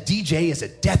familiar, a DJ is a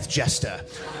death jester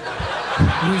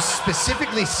who's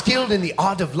specifically skilled in the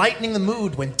art of lightening the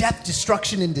mood when death,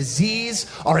 destruction, and disease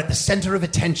are at the center of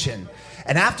attention.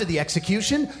 And after the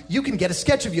execution, you can get a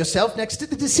sketch of yourself next to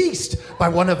the deceased by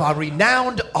one of our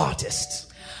renowned artists.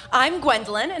 I'm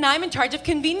Gwendolyn, and I'm in charge of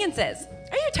conveniences.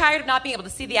 Are you tired of not being able to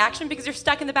see the action because you're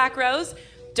stuck in the back rows?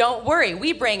 Don't worry,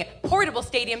 we bring portable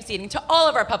stadium seating to all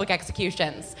of our public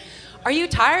executions. Are you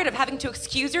tired of having to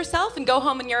excuse yourself and go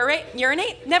home and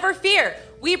urinate? Never fear.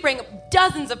 We bring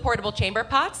dozens of portable chamber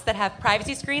pots that have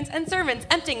privacy screens and servants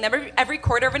emptying them every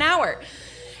quarter of an hour.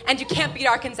 And you can't beat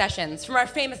our concessions. From our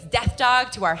famous death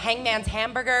dog to our hangman's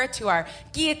hamburger to our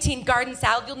guillotine garden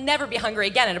salad, you'll never be hungry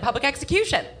again at a public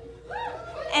execution.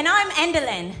 And I'm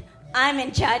Endelyn. I'm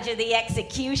in charge of the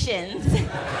executions.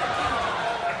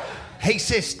 Hey,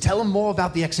 sis, tell them more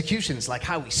about the executions, like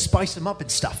how we spice them up and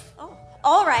stuff. Oh,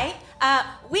 all right.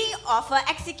 We offer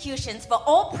executions for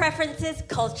all preferences,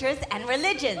 cultures, and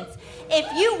religions. If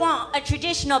you want a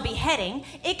traditional beheading,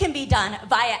 it can be done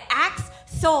via axe,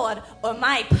 sword, or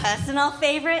my personal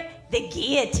favorite, the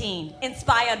guillotine,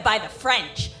 inspired by the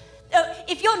French.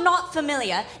 If you're not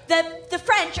familiar, the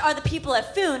French are the people of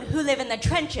Foon who live in the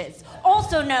trenches,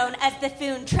 also known as the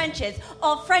Foon Trenches,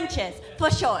 or Frenches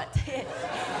for short.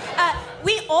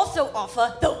 We also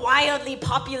offer the wildly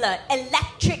popular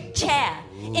electric chair,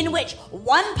 in which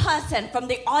one person from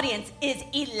the audience is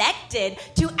elected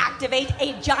to activate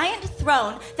a giant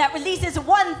throne that releases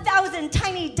 1,000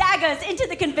 tiny daggers into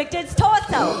the convicted's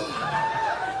torso.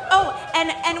 Oh,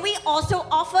 and we also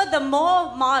offer the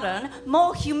more modern,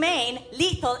 more humane,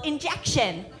 lethal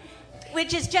injection,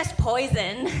 which is just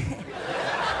poison.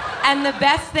 And the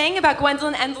best thing about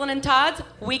Gwendolyn, Endelyn, and Todd's,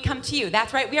 we come to you.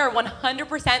 That's right, we are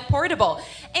 100% portable.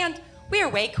 And we are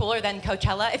way cooler than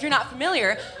Coachella. If you're not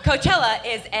familiar, Coachella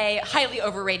is a highly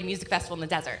overrated music festival in the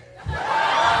desert.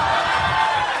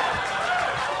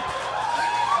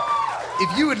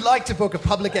 If you would like to book a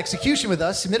public execution with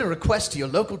us, submit a request to your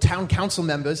local town council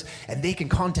members, and they can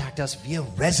contact us via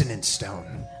Resonance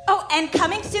Stone. Oh, and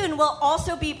coming soon, we'll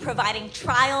also be providing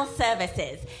trial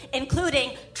services,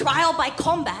 including trial by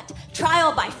combat,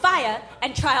 trial by fire,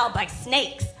 and trial by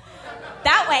snakes.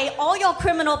 That way, all your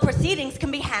criminal proceedings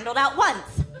can be handled at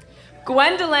once.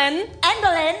 Gwendolyn,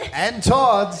 Endelyn, and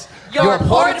Todd's your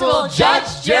portable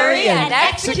judge, jury, and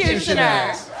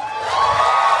executioner.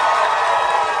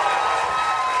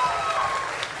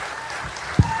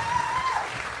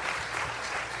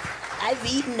 I've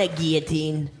eaten a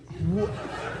guillotine.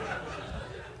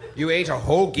 You ate a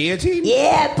whole guillotine?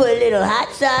 Yeah, I put a little hot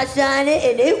sauce on it,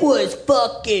 and it was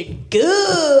fucking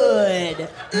good.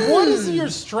 What is your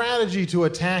strategy to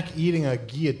attack eating a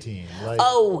guillotine?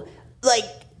 Like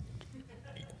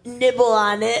nibble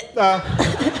on it.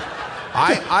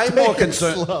 I'm more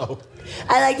concerned. Slow.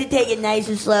 I like to take it nice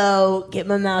and slow, get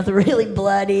my mouth really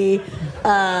bloody.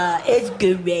 It's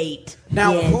great.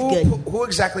 Now, yeah, it's good. who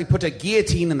exactly put a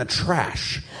guillotine in the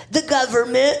trash? The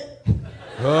government.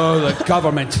 Oh, the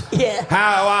government. Yeah.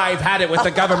 How I've had it with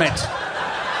the government.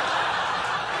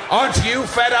 Aren't you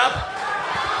fed up?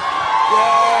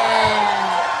 Yeah.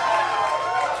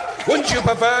 Wouldn't you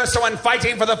prefer someone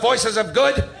fighting for the voices of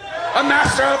good? A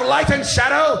master of light and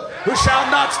shadow who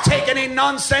shall not take any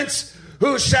nonsense,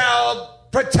 who shall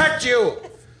protect you,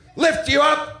 lift you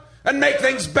up, and make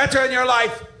things better in your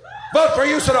life. Vote for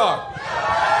Sodaro.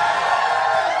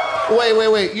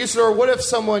 Wait. Usador, what if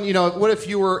someone, what if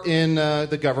you were in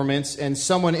the government and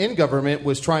someone in government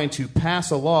was trying to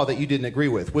pass a law that you didn't agree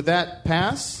with? Would that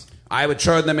pass? I would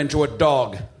turn them into a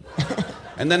dog.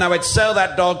 And then I would sell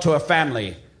that dog to a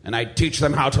family, and I'd teach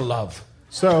them how to love.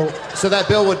 So that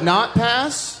bill would not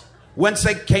pass? Once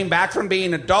they came back from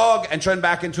being a dog and turned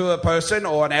back into a person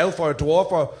or an elf or a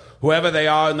dwarf or whoever they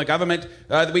are in the government,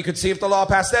 we could see if the law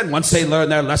passed then, once they learn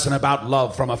their lesson about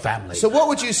love from a family. So what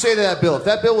would you say to that bill? If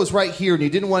that bill was right here and you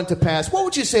didn't want it to pass, what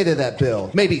would you say to that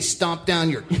bill? Maybe stomp down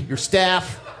your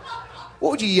staff?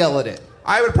 What would you yell at it?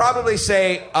 I would probably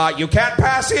say, you can't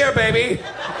pass here, baby.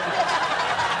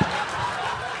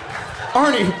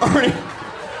 Arnie.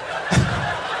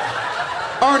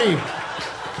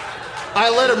 I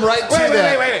let him right to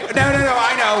that. Wait. No,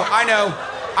 I know.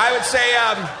 I would say,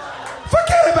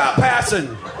 forget about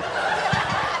passing.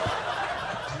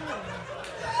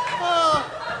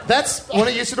 That's one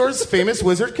of Usador's famous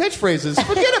wizard catchphrases.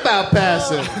 Forget about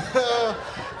passing.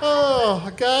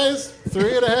 Guys,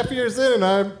 3.5 years in, and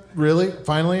I'm really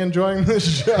finally enjoying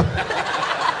this show.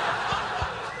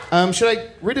 Should I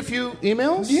read a few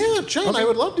emails? Yeah, John, Okay. I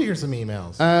would love to hear some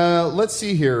emails. Let's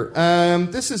see here.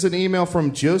 This is an email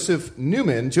from Joseph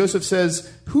Newman. Joseph says,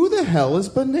 "Who the hell is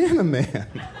Banana Man?"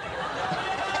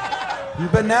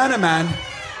 Banana Man?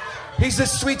 He's the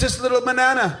sweetest little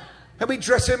banana. And we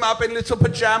dress him up in little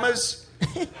pajamas.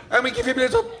 And we give him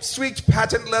little sweet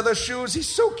patent leather shoes. He's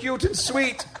so cute and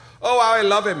sweet. Oh, how I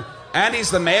love him. And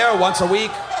he's the mayor once a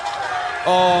week.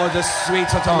 Oh, the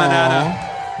sweet little banana.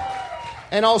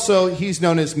 And also, he's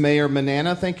known as Mayor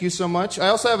Manana. Thank you so much. I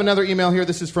also have another email here.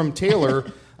 This is from Taylor.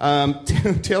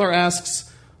 Taylor asks,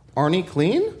 Arnie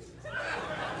clean?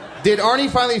 Did Arnie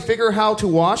finally figure how to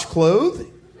wash clothes?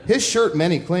 His shirt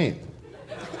many clean.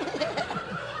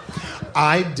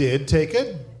 I did take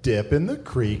a dip in the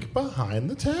creek behind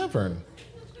the tavern.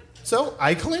 So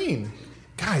I clean.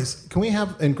 Guys, can we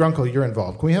have, and Grunkle, you're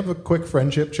involved, can we have a quick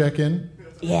friendship check-in?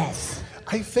 Yes.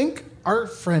 I think our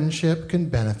friendship can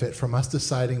benefit from us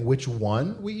deciding which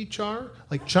one we each are.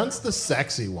 Like, Chunt's the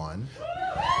sexy one.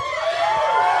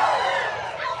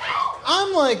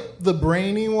 I'm like the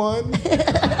brainy one.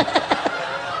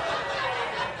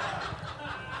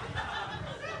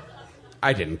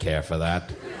 I didn't care for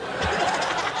that.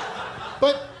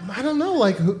 But I don't know,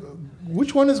 like,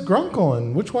 which one is Grunkle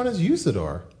and which one is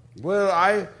Usador? Well,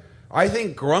 I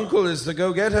think Grunkle is the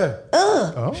go-getter.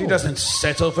 Oh. She doesn't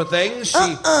settle for things.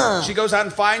 She goes out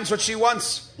and finds what she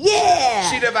wants.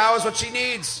 Yeah. She devours what she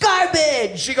needs.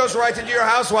 Garbage. She goes right into your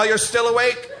house while you're still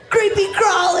awake. Creepy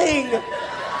crawling.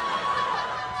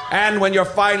 And when you're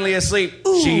finally asleep,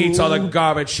 she eats all the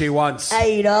garbage she wants. I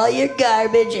eat all your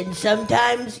garbage and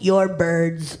sometimes your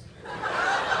birds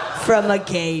from a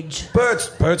cage.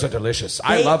 Birds are delicious.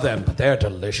 I love them, but they're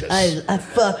delicious. I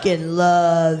fucking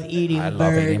love eating birds. I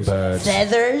love eating birds.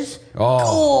 Feathers?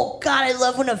 Oh, God, I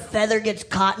love when a feather gets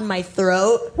caught in my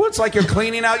throat. Well, it's like you're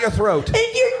cleaning out your throat.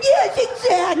 Yes,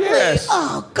 exactly. Yes.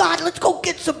 Oh, God, let's go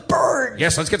get some birds.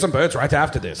 Yes, let's get some birds right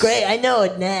after this. Great, I know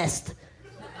a nest.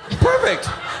 Perfect.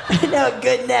 I know a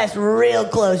good nest real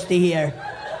close to here.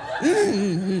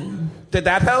 Did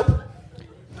that help?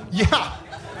 Yeah.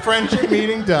 Friendship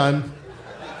meeting done.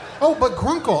 Oh, but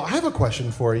Grunkle, I have a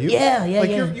question for you. Yeah.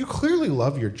 You clearly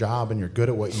love your job and you're good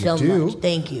at what you do. Much.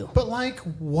 Thank you. But, like,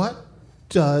 what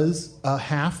does a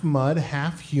half mud,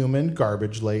 half human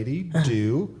garbage lady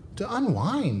do to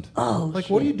unwind? What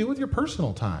do you do with your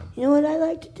personal time? You know what I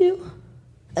like to do?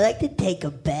 I like to take a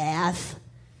bath.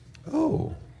 I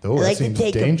like to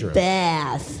take dangerous. A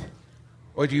bath.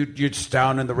 Or do you just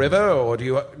down in the river, or do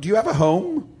you have a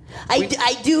home? I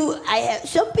do. I have.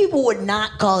 Some people would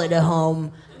not call it a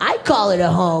home. I call it a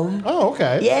home. Oh,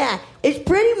 okay. Yeah, it's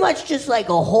pretty much just like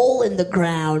a hole in the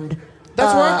ground.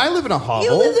 That's where I live in a hovel.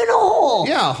 You live in a hole?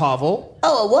 Yeah, a hovel.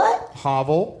 Oh, a what?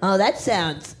 Hovel. Oh, that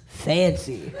sounds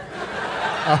fancy.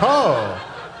 Oh.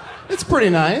 It's pretty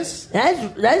nice.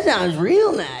 That sounds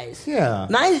real nice. Yeah.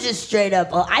 Mine's just straight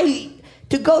up.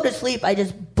 To go to sleep, I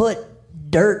just put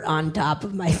dirt on top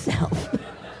of myself.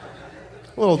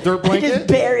 A little dirt blanket? I just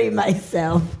bury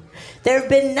myself. There have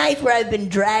been nights where I've been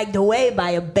dragged away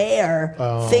by a bear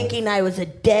thinking I was a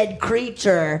dead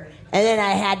creature, and then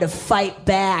I had to fight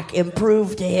back and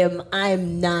prove to him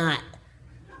I'm not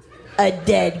a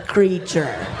dead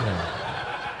creature.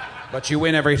 But you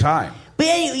win every time. But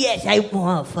anyway, yes,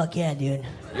 oh, fuck yeah, dude.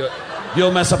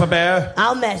 You'll mess up a bear?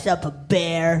 I'll mess up a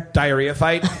bear. Diarrhea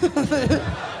fight?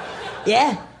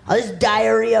 Yeah. I'll just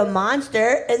diarrhea a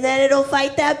monster, and then it'll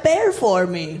fight that bear for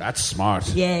me. That's smart.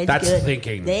 Yeah, That's good.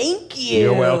 thinking. Thank you.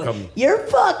 You're welcome. You're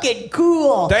fucking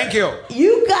cool. Thank you.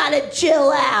 You gotta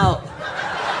chill out.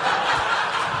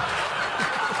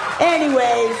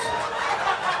 Anyways,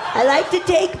 I like to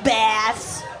take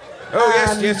baths.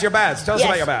 Oh, yes, your baths. Tell us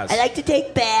about your baths. I like to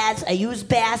take baths. I use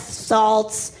bath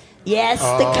salts. Yes,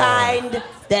 the kind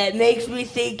that makes me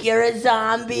think you're a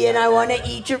zombie and I want to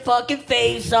eat your fucking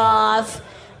face off.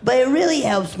 But it really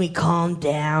helps me calm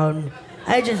down.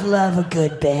 I just love a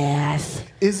good bath.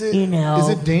 Is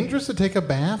it dangerous to take a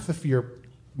bath if you're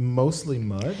mostly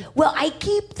mud? Well, I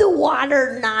keep the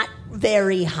water not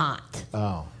very hot.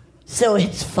 Oh. So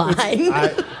it's fine.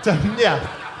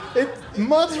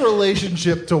 Mud's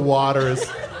relationship to water is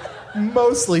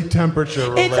mostly temperature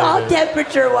related. It's all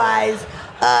temperature-wise.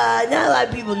 Not a lot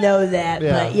of people know that,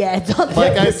 but yeah, it's all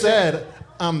temperature. Like I said,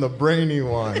 I'm the brainy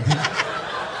one.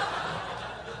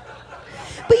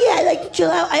 But yeah, I like to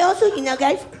chill out. I also,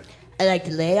 guys, I like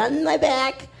to lay on my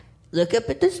back, look up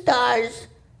at the stars,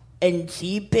 and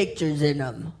see pictures in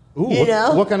them. Ooh,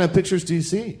 what kind of pictures do you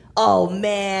see? Oh,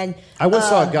 man. I once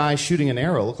saw a guy shooting an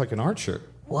arrow. It looked like an archer.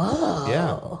 Whoa.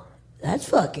 Yeah. That's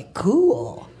fucking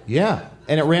cool. Yeah,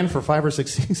 and it ran for 5 or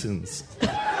 6 seasons.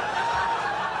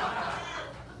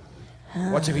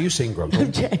 What have you seen,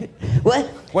 Grunkle? What?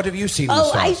 What have you seen in the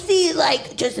stars? I see,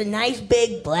 just a nice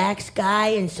big black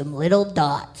sky and some little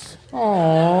dots.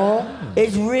 Aww.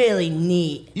 It's really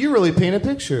neat. You really paint a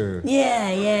picture.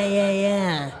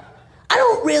 Yeah. I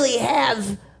don't really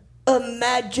have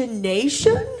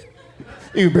imagination.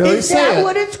 You barely Is say that it.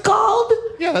 what it's called?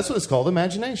 Yeah, that's what it's called,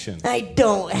 imagination. I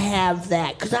don't have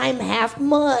that because I'm half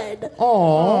mud.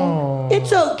 Aww.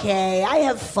 It's okay. I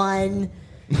have fun.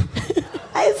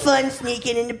 I have fun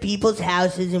sneaking into people's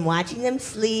houses and watching them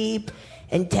sleep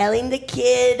and telling the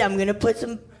kid I'm going to put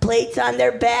some plates on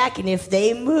their back and if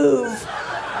they move...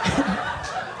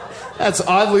 That's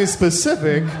oddly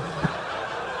specific.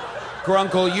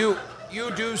 Grunkle, you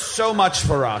do so much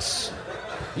for us.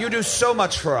 You do so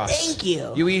much for us. Thank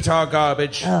you. You eat our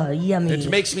garbage. Oh, yummy. It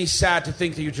makes me sad to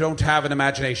think that you don't have an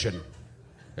imagination.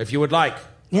 If you would like.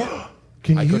 Yeah.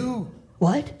 Can you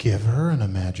What? give her an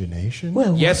imagination?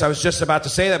 Well, Yes, I was just about to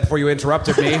say that before you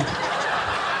interrupted me.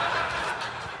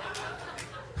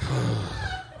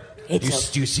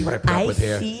 Do you see what I put up with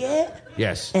here? I see it,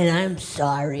 Yes. and I'm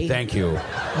sorry. Thank you.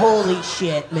 Holy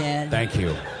shit, man. Thank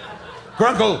you.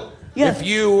 Grunkle, Yeah. if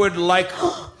you would like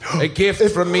a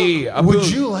gift from me, Would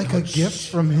you like a gift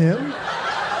from him?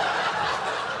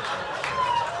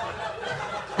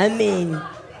 I mean,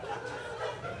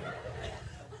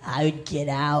 I would get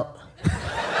out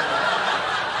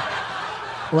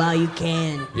while you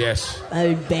can. Yes. I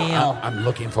would bail. I'm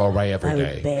looking for a way every I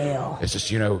day. would bail. It's just,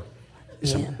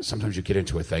 sometimes you get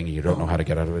into a thing and you don't know how to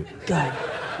get out of it. God,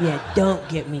 yeah, don't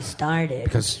get me started.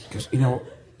 Because you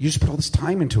just put all this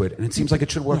time into it, and it seems like it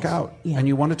should work out. yeah. And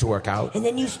you want it to work out. And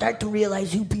then you start to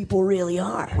realize who people really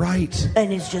are. Right.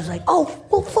 And it's just like, oh,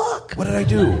 well, fuck. What did I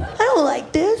do? I don't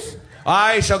like this.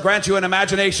 I shall grant you an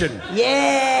imagination.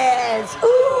 Yes.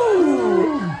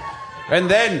 Ooh. And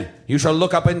then you shall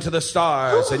look up into the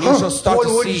stars, and you shall start to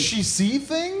Would see. she see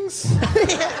things?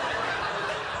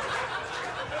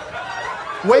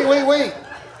 Wait.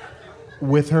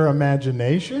 With her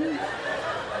imagination?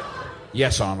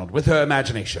 Yes, Arnold, with her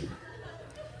imagination.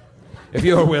 If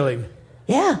you are willing,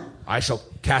 Yeah. I shall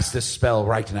cast this spell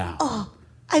right now. Oh,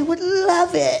 I would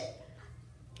love it.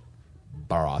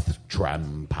 Barath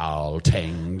Trampal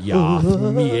Teng Yath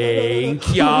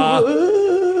Mienk Ya.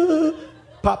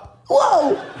 Pop.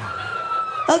 Whoa.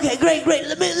 Okay, great.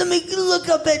 Let me look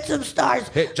up at some stars.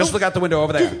 Hey, just look out the window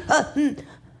over there.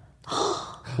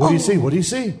 What do you see? What do you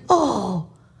see? Oh,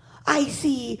 I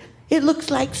see. It looks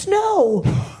like snow.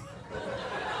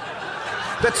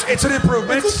 It's an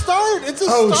improvement. It's a start.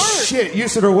 Oh, shit.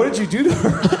 Usador, what did you do to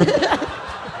her?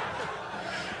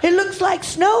 It looks like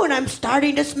snow, and I'm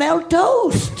starting to smell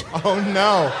toast. Oh,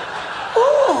 no.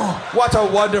 Oh. What a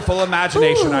wonderful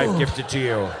imagination I've gifted to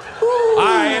you.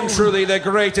 I am truly the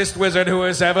greatest wizard who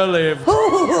has ever lived.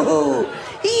 Oh,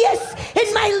 yes,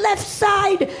 and my left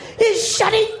side is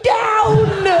shutting down.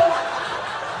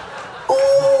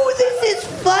 Ooh, this is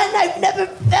fun. I've never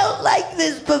felt like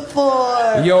this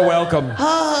before. You're welcome.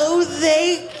 Oh,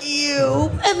 thank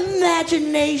you.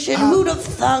 Imagination. Who'd have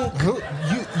thunk?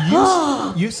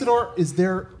 Usador, is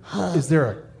there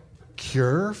a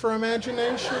cure for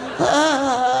imagination?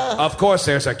 Of course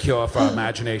there's a cure for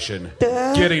imagination.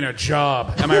 Getting a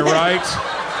job. Am I right?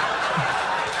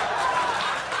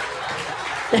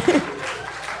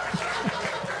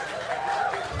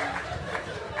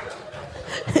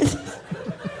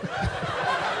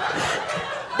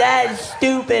 That's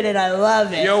stupid, and I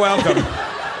love it. You're welcome.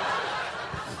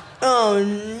 Oh,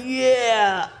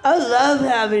 yeah. I love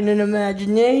having an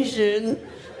imagination.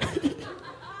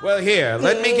 Well, here,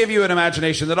 let me give you an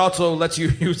imagination that also lets you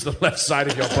use the left side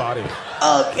of your body.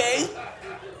 Okay.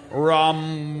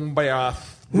 Rombiath.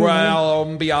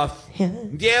 Rombiath.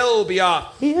 Yelbiath.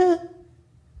 Yeah.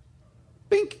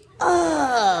 Bink.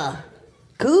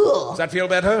 Cool. Does that feel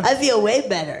better? I feel way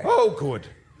better. Oh, good.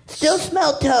 Still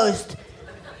smell toast,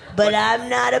 but I'm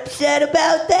not upset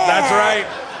about that. That's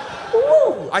right.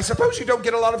 Ooh. I suppose you don't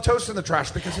get a lot of toast in the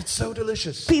trash because it's so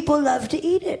delicious. People love to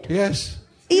eat it. Yes.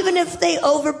 Even if they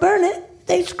overburn it,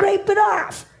 they scrape it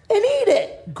off and eat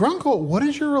it. Grunkle, what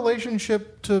is your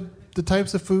relationship to the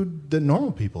types of food that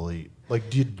normal people eat? Like,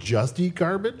 do you just eat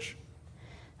garbage?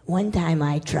 One time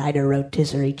I tried a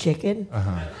rotisserie chicken.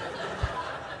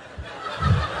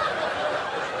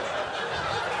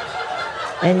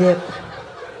 And it...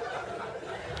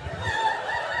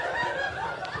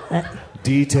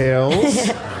 Details.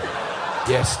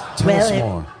 Yes, tell us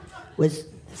more. It was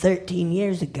 13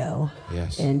 years ago.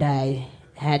 Yes. And I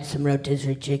had some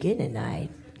rotisserie chicken, and I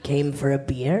came for a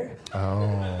beer.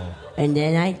 Oh. And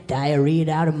then I diarrheaed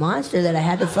out a monster that I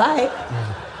had to fight.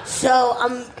 So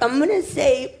I'm gonna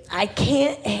say I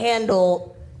can't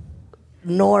handle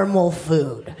normal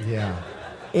food. Yeah.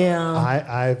 Yeah.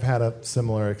 I've had a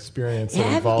similar experience that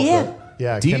Yeah, involved yeah.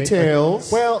 Yeah,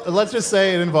 Details. Well, let's just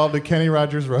say it involved a Kenny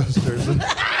Rogers Roasters.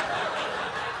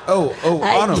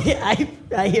 Arnold.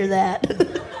 I hear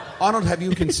that. Arnold, have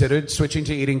you considered switching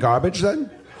to eating garbage then?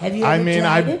 Have you ever tried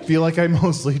I it? feel like I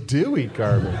mostly do eat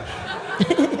garbage.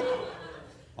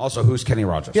 Also, who's Kenny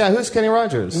Rogers? Yeah, who's Kenny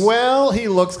Rogers? Well, he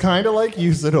looks kind of like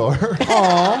Usador.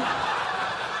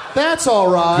 Aw. That's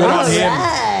all right. Good on him.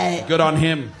 Right. Good on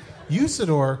him.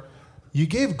 Usador, you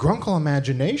gave Grunkle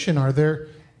imagination. Are there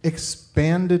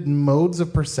expanded modes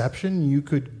of perception you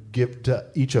could give to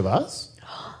each of us?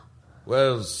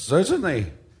 Well,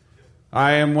 certainly.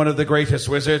 I am one of the greatest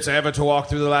wizards ever to walk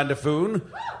through the land of Foon.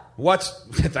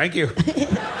 Thank you.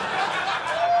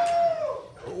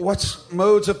 What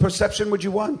modes of perception would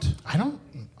you want? I don't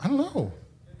know.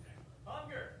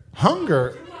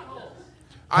 Hunger?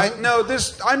 I'm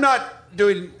not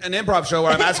doing an improv show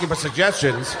where I'm asking for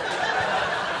suggestions.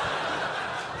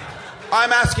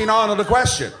 I'm asking Arnold a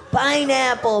question.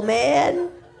 Pineapple, man.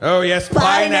 Oh, yes,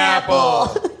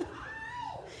 pineapple.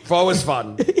 It's always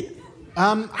fun.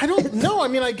 I don't know. I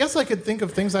mean, I guess I could think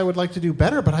of things I would like to do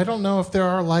better, but I don't know if there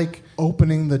are, like,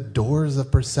 opening the doors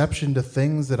of perception to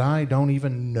things that I don't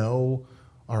even know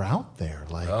are out there.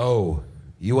 Like, oh,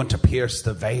 you want to pierce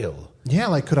the veil? Yeah,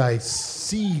 like, could I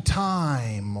see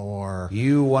time, or...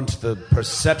 You want the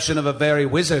perception of a very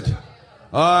wizard.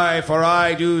 Aye, for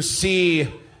I do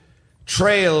see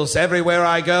trails everywhere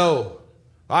I go.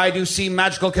 I do see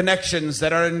magical connections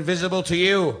that are invisible to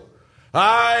you.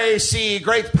 I see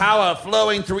great power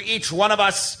flowing through each one of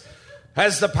us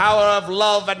as the power of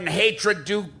love and hatred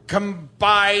do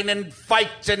combine and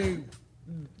fight and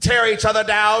tear each other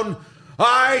down.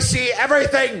 I see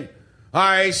everything.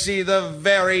 I see the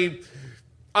very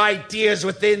ideas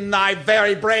within thy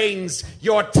very brains,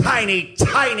 your tiny,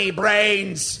 tiny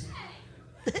brains.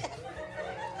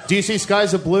 Do you see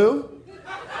skies of blue?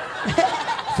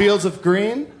 Fields of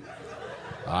green?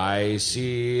 I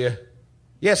see...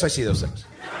 Yes, I see those things.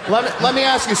 Let me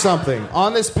ask you something.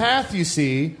 On this path you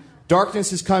see,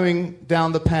 darkness is coming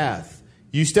down the path.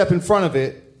 You step in front of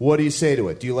it, what do you say to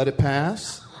it? Do you let it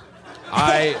pass?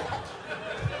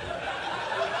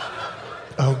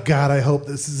 Oh, God, I hope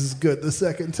this is as good the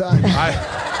second time.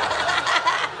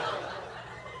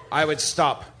 I would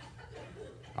stop.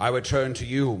 I would turn to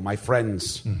you, my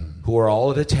friends, who are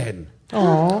all at a 10.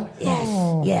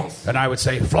 Aww. Yes. And I would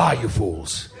say, fly, you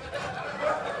fools.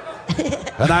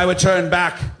 And I would turn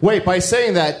back. Wait, by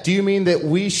saying that, do you mean that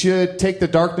we should take the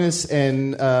darkness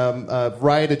and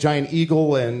ride a giant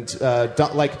eagle and, cut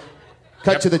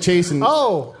to the chase and...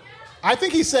 Oh, I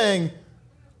think he's saying,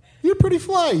 you're pretty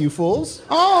fly, you fools.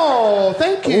 Oh,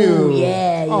 thank you. Ooh,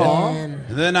 yeah.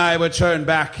 Then I would turn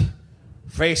back,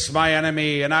 face my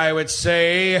enemy, and I would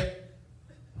say,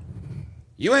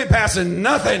 you ain't passing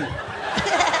nothing.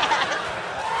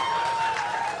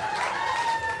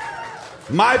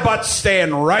 My butt's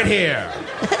staying right here.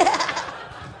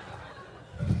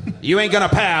 You ain't gonna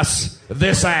pass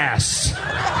this ass.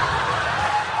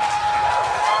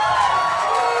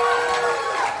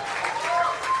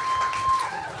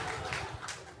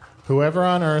 Whoever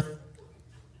on Earth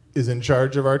is in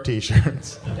charge of our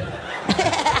T-shirts,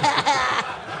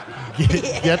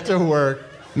 get to work.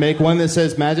 Make one that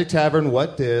says Magic Tavern,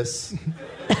 what dis?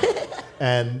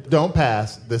 And don't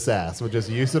pass this ass with just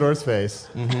Usador's face.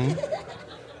 Mm-hmm.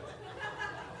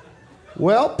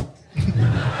 Well,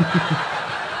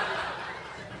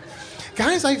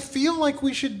 guys, I feel like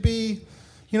we should be,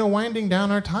 winding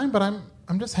down our time, but I'm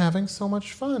just having so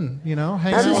much fun, hanging out.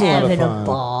 I'm having a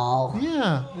ball.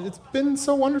 Yeah, it's been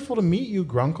so wonderful to meet you,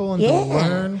 Grunkle, and to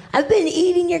learn. I've been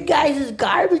eating your guys'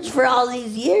 garbage for all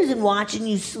these years and watching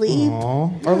you sleep.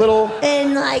 Aww. Our little...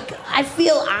 And, I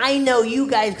feel I know you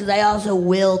guys because I also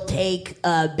will take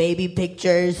baby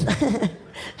pictures.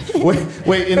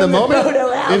 Wait, in the moment?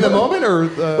 In the moment, or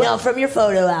no, from your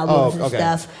photo albums and okay.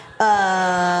 stuff.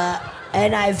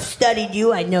 And I've studied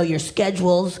you. I know your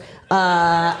schedules.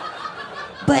 But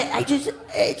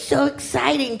it's so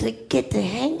exciting to get to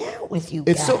hang out with you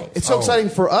guys. It's so exciting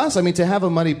for us. I mean, to have a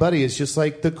Muddy Buddy is just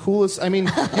like the coolest. I mean,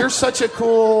 you're such a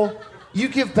cool. You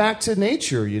give back to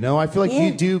nature, I feel like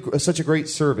you do such a great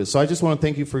service. So I just want to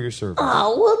thank you for your service.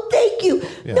 Oh, well, thank you.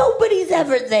 Yeah. Nobody's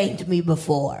ever thanked me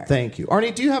before. Thank you.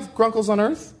 Arnie, do you have grunkles on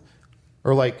Earth?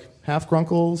 Or half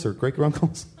grunkles or great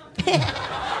grunkles?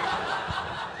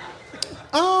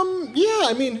 Yeah,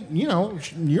 I mean,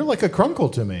 you're like a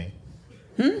crunkle to me.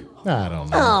 I don't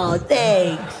know. Oh,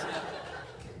 thanks.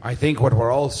 I think what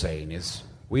we're all saying is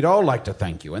we'd all like to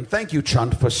thank you. And thank you,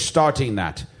 Chunt, for starting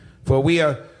that. For we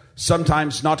are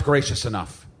sometimes not gracious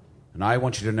enough. And I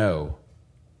want you to know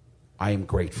I am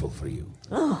grateful for you.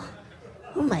 Oh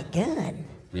my God.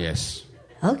 Yes.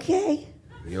 Okay.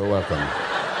 You're welcome.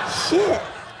 Shit.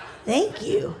 Thank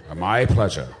you. My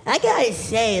pleasure. I gotta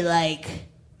say,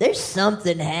 there's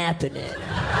something happening.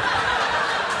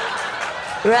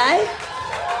 Right?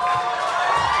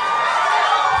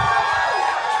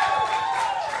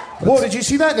 Whoa, did you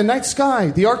see that in the night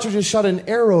sky? The archer just shot an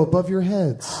arrow above your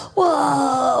heads. Whoa.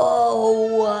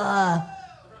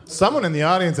 Someone in the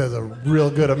audience has a real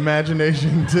good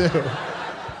imagination, too.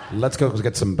 Let's go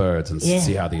get some birds and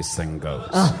see how this thing goes.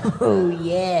 Oh,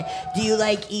 yeah. Do you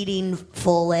like eating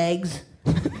full eggs?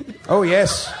 Oh,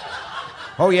 yes.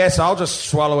 Oh, yes, I'll just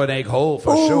swallow an egg whole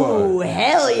for sure. Ooh,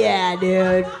 hell yeah,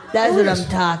 dude. That's what I'm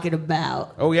talking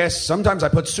about. Oh, yes, sometimes I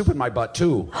put soup in my butt,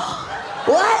 too.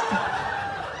 What?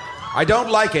 I don't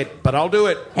like it, but I'll do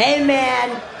it. Hey,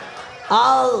 man,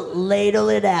 I'll ladle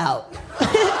it out.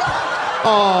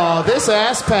 Aw, this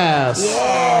ass pass.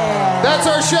 Yeah. That's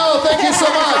our show. Thank you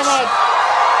so much.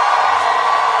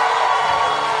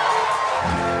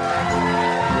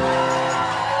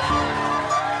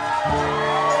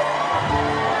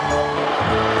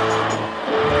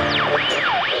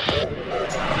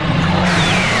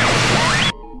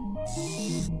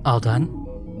 All done?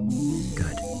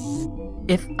 Good.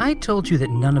 If I told you that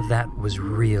none of that was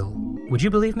real, would you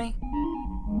believe me?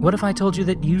 What if I told you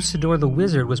that Sodaro the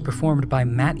Wizard was performed by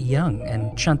Matt Young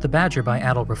and Chunt the Badger by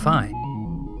Adol Rafai?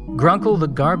 Grunkle the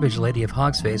Garbage Lady of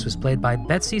Hogsface was played by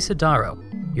Betsy Sodaro.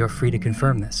 You're free to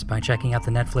confirm this by checking out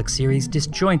the Netflix series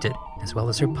Disjointed, as well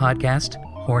as her podcast,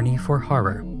 Horny for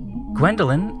Horror.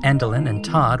 Gwendolyn, Endelyn, and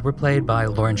Todd were played by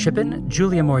Lauren Shippen,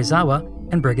 Julia Morizawa,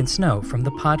 and Briggan Snow from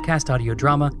the podcast audio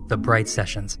drama The Bright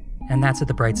Sessions, and that's at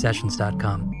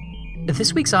thebrightsessions.com.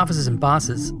 This week's Offices and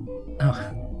Bosses...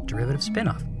 derivative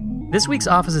spinoff. This week's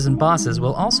Offices and Bosses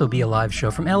will also be a live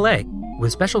show from LA,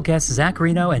 with special guests Zach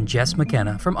Reno and Jess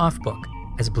McKenna from Offbook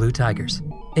as Blue Tigers.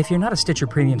 If you're not a Stitcher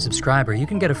Premium subscriber, you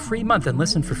can get a free month and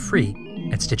listen for free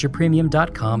at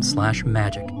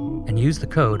stitcherpremium.com/magic and use the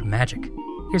code MAGIC.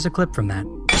 Here's a clip from that.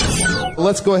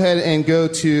 Let's go ahead and go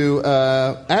to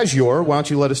Azure. Why don't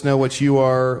you let us know what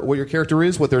your character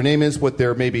is, what their name is, what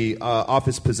their maybe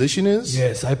office position is?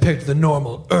 Yes, I picked the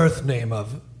normal Earth name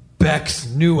of Beck's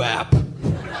New App.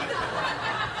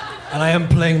 And I am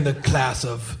playing the class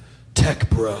of Tech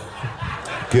Bro.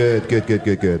 Good.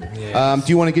 Yes.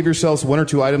 Do you want to give yourselves one or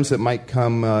two items that might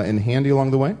come in handy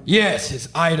along the way? Yes, his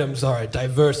items are a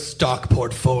diverse stock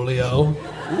portfolio.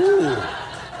 Ooh,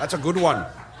 that's a good one.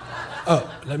 Oh,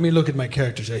 let me look at my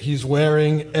character sheet. He's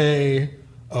wearing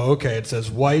it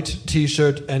says white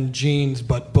t-shirt and jeans,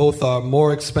 but both are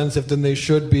more expensive than they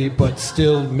should be, but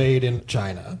still made in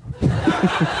China.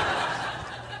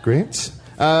 Great.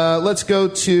 Let's go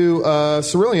to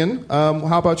Cerulean.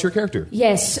 How about your character?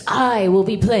 Yes, I will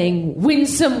be playing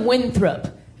Winsome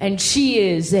Winthrop, and she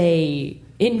is a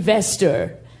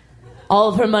investor. All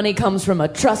of her money comes from a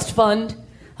trust fund.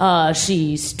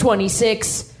 She's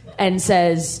 26 and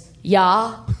says,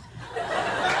 "Yeah."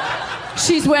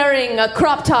 She's wearing a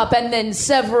crop top and then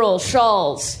several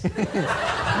shawls.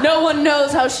 No one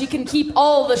knows how she can keep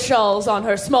all the shawls on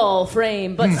her small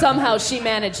frame, but somehow she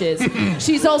manages.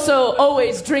 She's also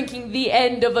always drinking the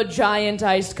end of a giant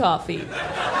iced coffee.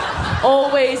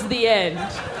 Always the end.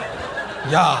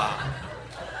 Yeah.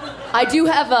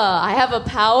 I have a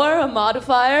power, a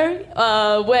modifier,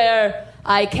 where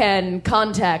I can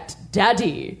contact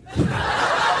Daddy.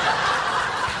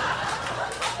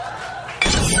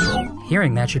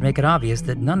 Hearing that should make it obvious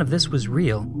that none of this was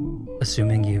real,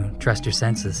 assuming you trust your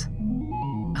senses.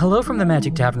 Hello from the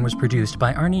Magic Tavern was produced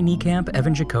by Arnie Niekamp,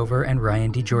 Evan Jacover, and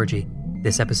Ryan DiGiorgi.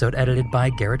 This episode edited by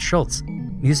Garrett Schultz.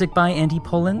 Music by Andy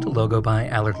Poland, logo by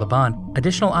Allard Laban.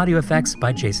 Additional audio effects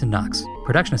by Jason Knox.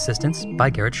 Production assistance by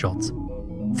Garrett Schultz.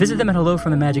 Visit them at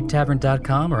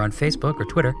hellofromthemagictavern.com or on Facebook or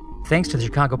Twitter. Thanks to the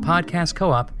Chicago Podcast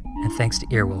Co-op, and thanks to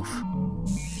Earwolf.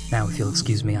 Now, if you'll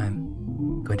excuse me,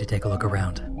 I'm going to take a look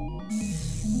around.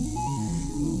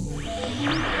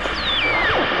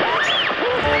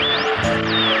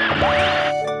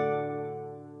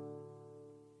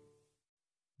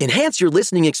 Enhance your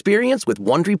listening experience with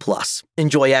Wondery Plus.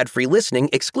 Enjoy ad-free listening,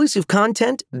 exclusive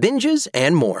content, binges,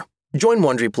 and more. Join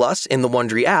Wondery Plus in the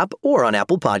Wondery app or on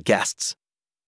Apple Podcasts.